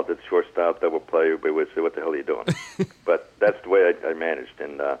ground ball at the shortstop, double play, everybody would say, what the hell are you doing? But that's the way I managed.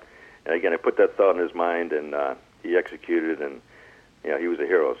 And again, I put that thought in his mind, and he executed, and he was a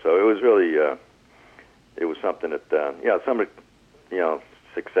hero. So it was really, it was something that, some of the,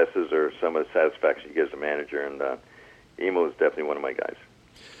 successes or some of the satisfaction you get as a manager, and Emo is definitely one of my guys.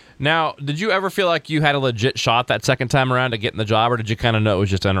 Now, did you ever feel like you had a legit shot that second time around to get in the job, or did you kind of know it was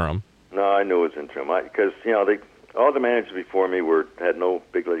just interim? No, I knew it was interim. Because, all the managers before me had no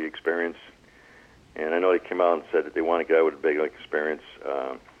big league experience, and I know they came out and said that they want a guy with a big league experience.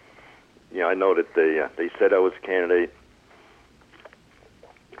 I know that they said I was a candidate,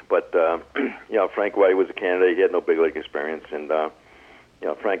 but Frank White was a candidate. He had no big league experience, and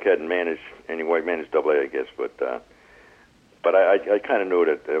Frank hadn't managed anywhere. He managed AA, I guess, but I kind of knew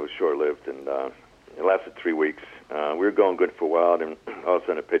that it was short lived, and it lasted 3 weeks. We were going good for a while, and all of a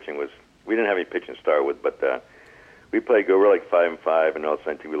sudden the pitching was. We didn't have any pitching to start with, but we played good. We're like 5-5, and all of a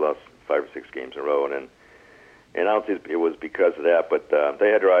sudden we lost 5 or 6 games in a row, and I don't think it was because of that, but they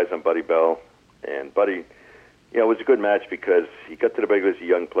had their eyes on Buddy Bell, and Buddy, it was a good match because he got to the big leagues as a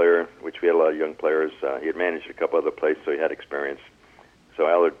young player, which we had a lot of young players. He had managed a couple other places, so he had experience. So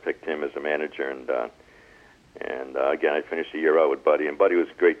Allard picked him as a manager, and again, I finished the year out with Buddy, and Buddy was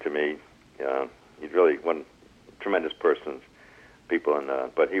great to me. He's really one tremendous person,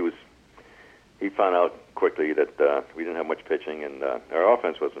 but he found out quickly that we didn't have much pitching, and our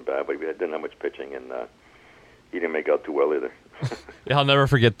offense wasn't bad, but we didn't have much pitching, and he didn't make out too well either. Yeah, I'll never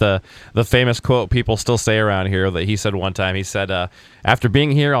forget the famous quote people still say around here that he said one time. He said, after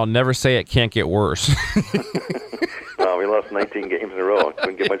being here, I'll never say it can't get worse. No, we lost 19 games in a row. It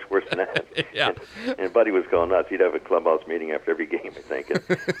couldn't get much worse than that. Yeah. And Buddy was going nuts. He'd have a clubhouse meeting after every game, I think. And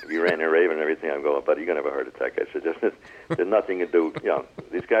if he ran and raving and everything, I'm going, Buddy, you're going to have a heart attack. I said, there's nothing to do.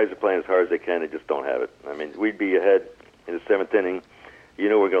 These guys are playing as hard as they can. They just don't have it. I mean, we'd be ahead in the 7th inning. You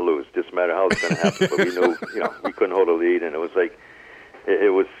know we're going to lose. Just no matter how it's going to happen. But we knew, we couldn't hold a lead. And it was like,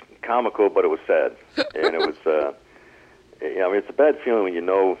 it was comical, but it was sad, and it was. It's a bad feeling when you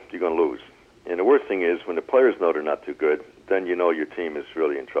know you're going to lose. And the worst thing is when the players know they're not too good, then you know your team is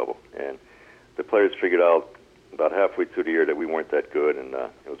really in trouble. And the players figured out about halfway through the year that we weren't that good, and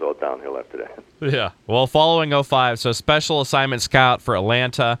it was all downhill after that. Yeah. Well, following 05, so special assignment scout for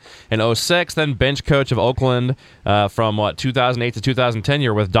Atlanta in 06, then bench coach of Oakland from 2008 to 2010.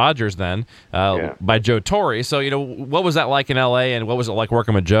 You're with Dodgers then by Joe Torre. So, what was that like in L.A., and what was it like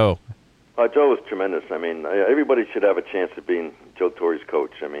working with Joe? Joe was tremendous. I mean, everybody should have a chance of being Joe Torre's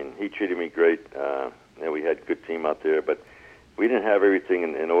coach. I mean, he treated me great. We had a good team out there, but we didn't have everything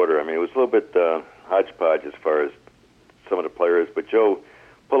in order. I mean, it was a little bit hodgepodge as far as some of the players, but Joe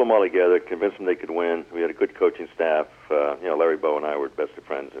pulled them all together, convinced them they could win. We had a good coaching staff. Larry Bowe and I were best of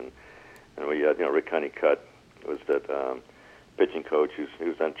friends, and we had Rick Honeycutt was that pitching coach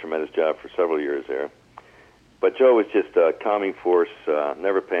who's done a tremendous job for several years there. But Joe was just a calming force,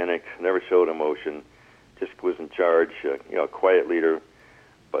 never panicked, never showed emotion, just was in charge, a quiet leader.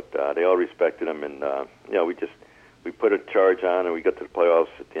 But they all respected him, and we put a charge on, and we got to the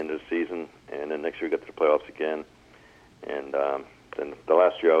playoffs at the end of the season, and then next year we got to the playoffs again. And then the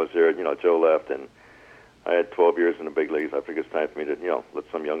last year I was there, Joe left, and I had 12 years in the big leagues. I figured it's time for me to, let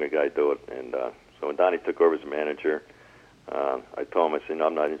some younger guy do it. And so when Donnie took over as a manager, I told him, I said, no,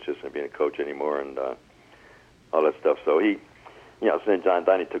 I'm not interested in being a coach anymore, and all that stuff. So he, then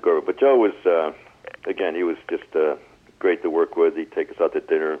Donnie took over. But Joe was, again, he was just great to work with. He'd take us out to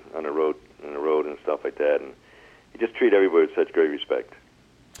dinner on the road and stuff like that, and he just treated everybody with such great respect.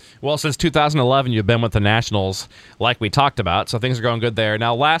 Well, since 2011, you've been with the Nationals, like we talked about, so things are going good there.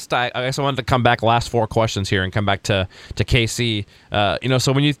 Now, I guess I wanted to come back, last four questions here, and come back to KC.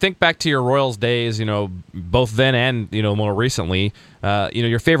 So when you think back to your Royals days, both then and, more recently,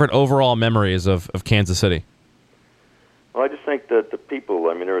 your favorite overall memories of Kansas City? Well, I just think that the people,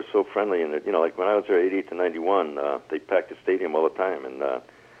 I mean, they were so friendly, and like when I was there 88 to 91, they packed the stadium all the time, and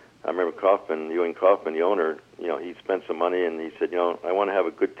I remember Ewing Kauffman, the owner, he spent some money, and he said, I want to have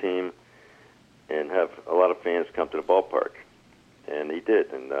a good team and have a lot of fans come to the ballpark. And he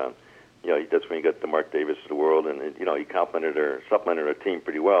did. And, that's when he got the Mark Davis of the world, and, he supplemented our team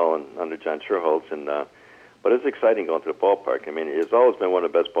pretty well under John Schuerholz. But it's exciting going to the ballpark. I mean, it's always been one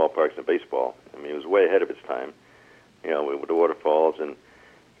of the best ballparks in baseball. I mean, it was way ahead of its time, with the waterfalls. And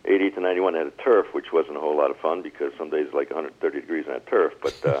 80 to 91 had a turf, which wasn't a whole lot of fun because some days it's like 130 degrees on that turf.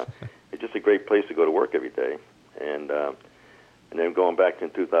 But it's just a great place to go to work every day. And then going back in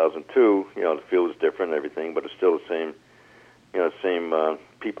 2002, the field was different and everything, but it's still the same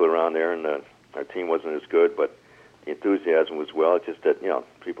people around there, and our team wasn't as good, but the enthusiasm was well. It's just that,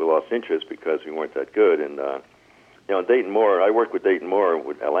 people lost interest because we weren't that good. And, Dayton Moore, I worked with Dayton Moore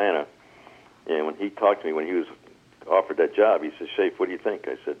with Atlanta, and when he talked to me when he was offered that job, he said, Shafe, what do you think?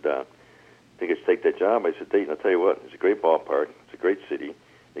 I said, think I should take that job? I said, Dayton, I'll tell you what, it's a great ballpark, it's a great city,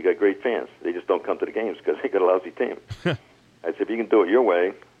 they got great fans. They just don't come to the games because they got a lousy team. I said, if you can do it your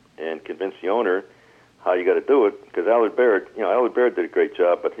way and convince the owner how you got to do it, because Allard Baird did a great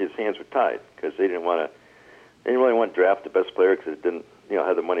job, but his hands were tied because they didn't really want to draft the best player because it didn't,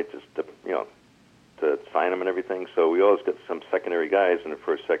 have the money to sign him and everything. So we always got some secondary guys in the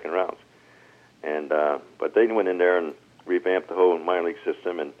first, second rounds. And but they went in there and revamped the whole minor league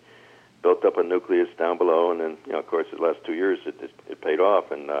system and built up a nucleus down below. And then, of course, the last 2 years it paid off,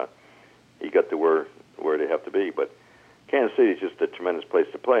 and he got to where they have to be. But Kansas City is just a tremendous place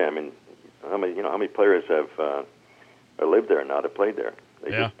to play. I mean, how many players have lived there now that played there?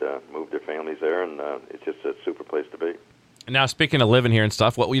 They just moved their families there, and it's just a super place to be. Now, speaking of living here and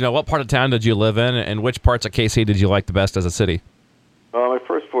stuff, what part of town did you live in, and which parts of KC did you like the best as a city? My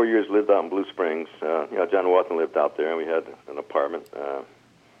first 4 years lived out in Blue Springs. John Walton lived out there, and we had an apartment.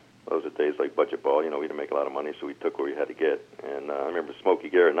 Those are days like budget ball. We didn't make a lot of money, so we took what we had to get. And I remember Smokey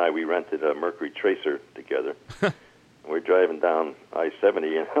Garrett and I, we rented a Mercury Tracer together. We're driving down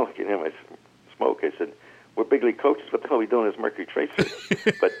I-70, and I look at him, I said, Smoke, I said, we're big league coaches. What the hell are we doing in this Mercury Tracer?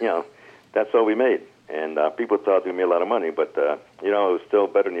 But, that's all we made. And people thought we made a lot of money, but, it was still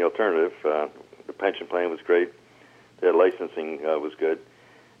better than the alternative. The pension plan was great. Their licensing was good.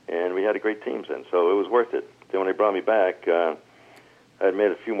 And we had a great team then, so it was worth it. Then when they brought me back, I had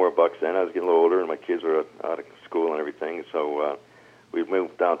made a few more bucks then. I was getting a little older, and my kids were out of school and everything, so we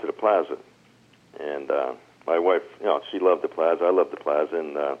moved down to the Plaza. And my wife, she loved the Plaza. I loved the Plaza,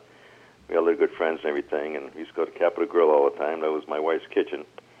 and we had a lot of good friends and everything, and we used to go to Capitol Grill all the time. That was my wife's kitchen.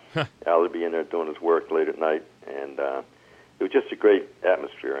 Al would be in there doing his work late at night, and it was just a great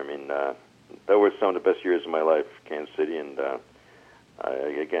atmosphere. I mean, that were some of the best years of my life, Kansas City, and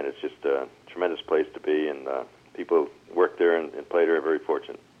again, it's just a tremendous place to be, and people work there and play there are very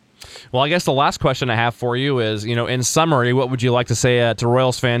fortunate. Well, I guess the last question I have for you is, in summary, what would you like to say to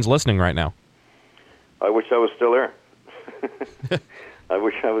Royals fans listening right now? I wish I was still there. I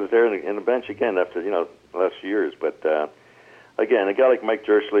wish I was there in the bench again after, the last few years. But, again, a guy like Mike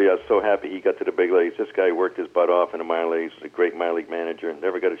Dershowitz, I was so happy he got to the big leagues. This guy worked his butt off in the minor leagues. He was a great minor league manager.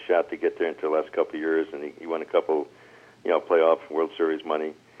 Never got a shot to get there until the last couple of years, and he won a couple, playoff World Series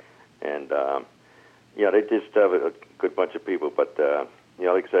money. And, they just have a good bunch of people. But,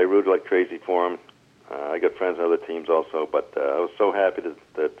 like I said, I rooted like crazy for him. I got friends on other teams also. But I was so happy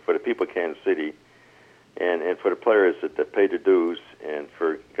that for the people of Kansas City and for the players that paid their dues, and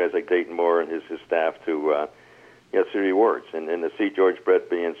for guys like Dayton Moore and his staff to see rewards. And to see George Brett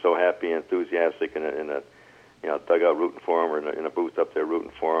being so happy and enthusiastic in a dugout rooting for him, or in a booth up there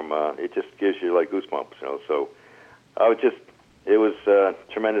rooting for him, it just gives you like goosebumps. So it was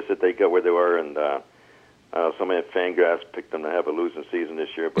tremendous that they got where they were, and somebody at Fangraphs picked them to have a losing season this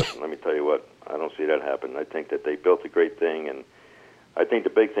year, but let me tell you what, I don't see that happen. I think that they built a great thing, and I think the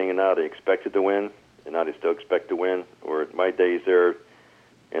big thing now, they expected to win, and now they still expect to win. Or my days there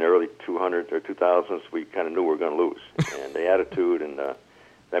in the early 200s or 2000s, we kind of knew we were going to lose. And the attitude, and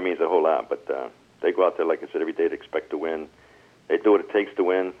that means a whole lot. But they go out there, like I said, every day they expect to win. They do what it takes to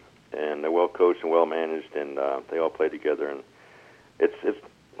win, and they're well coached and well managed, and they all play together. And it's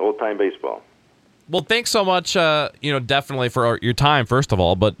old-time baseball. Well, thanks so much, definitely for your time, first of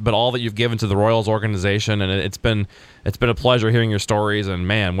all, but all that you've given to the Royals organization, and it's been a pleasure hearing your stories. And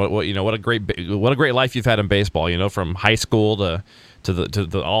man, what a great life you've had in baseball. From high school to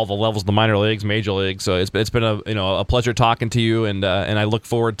all the levels of the minor leagues, major leagues. So it's been a pleasure talking to you, and I look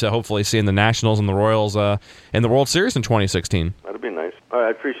forward to hopefully seeing the Nationals and the Royals in the World Series in 2016. That'd be nice. I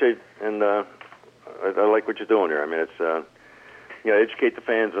appreciate, and I like what you're doing here. I mean, it's educate the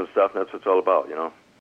fans and stuff, and that's what it's all about,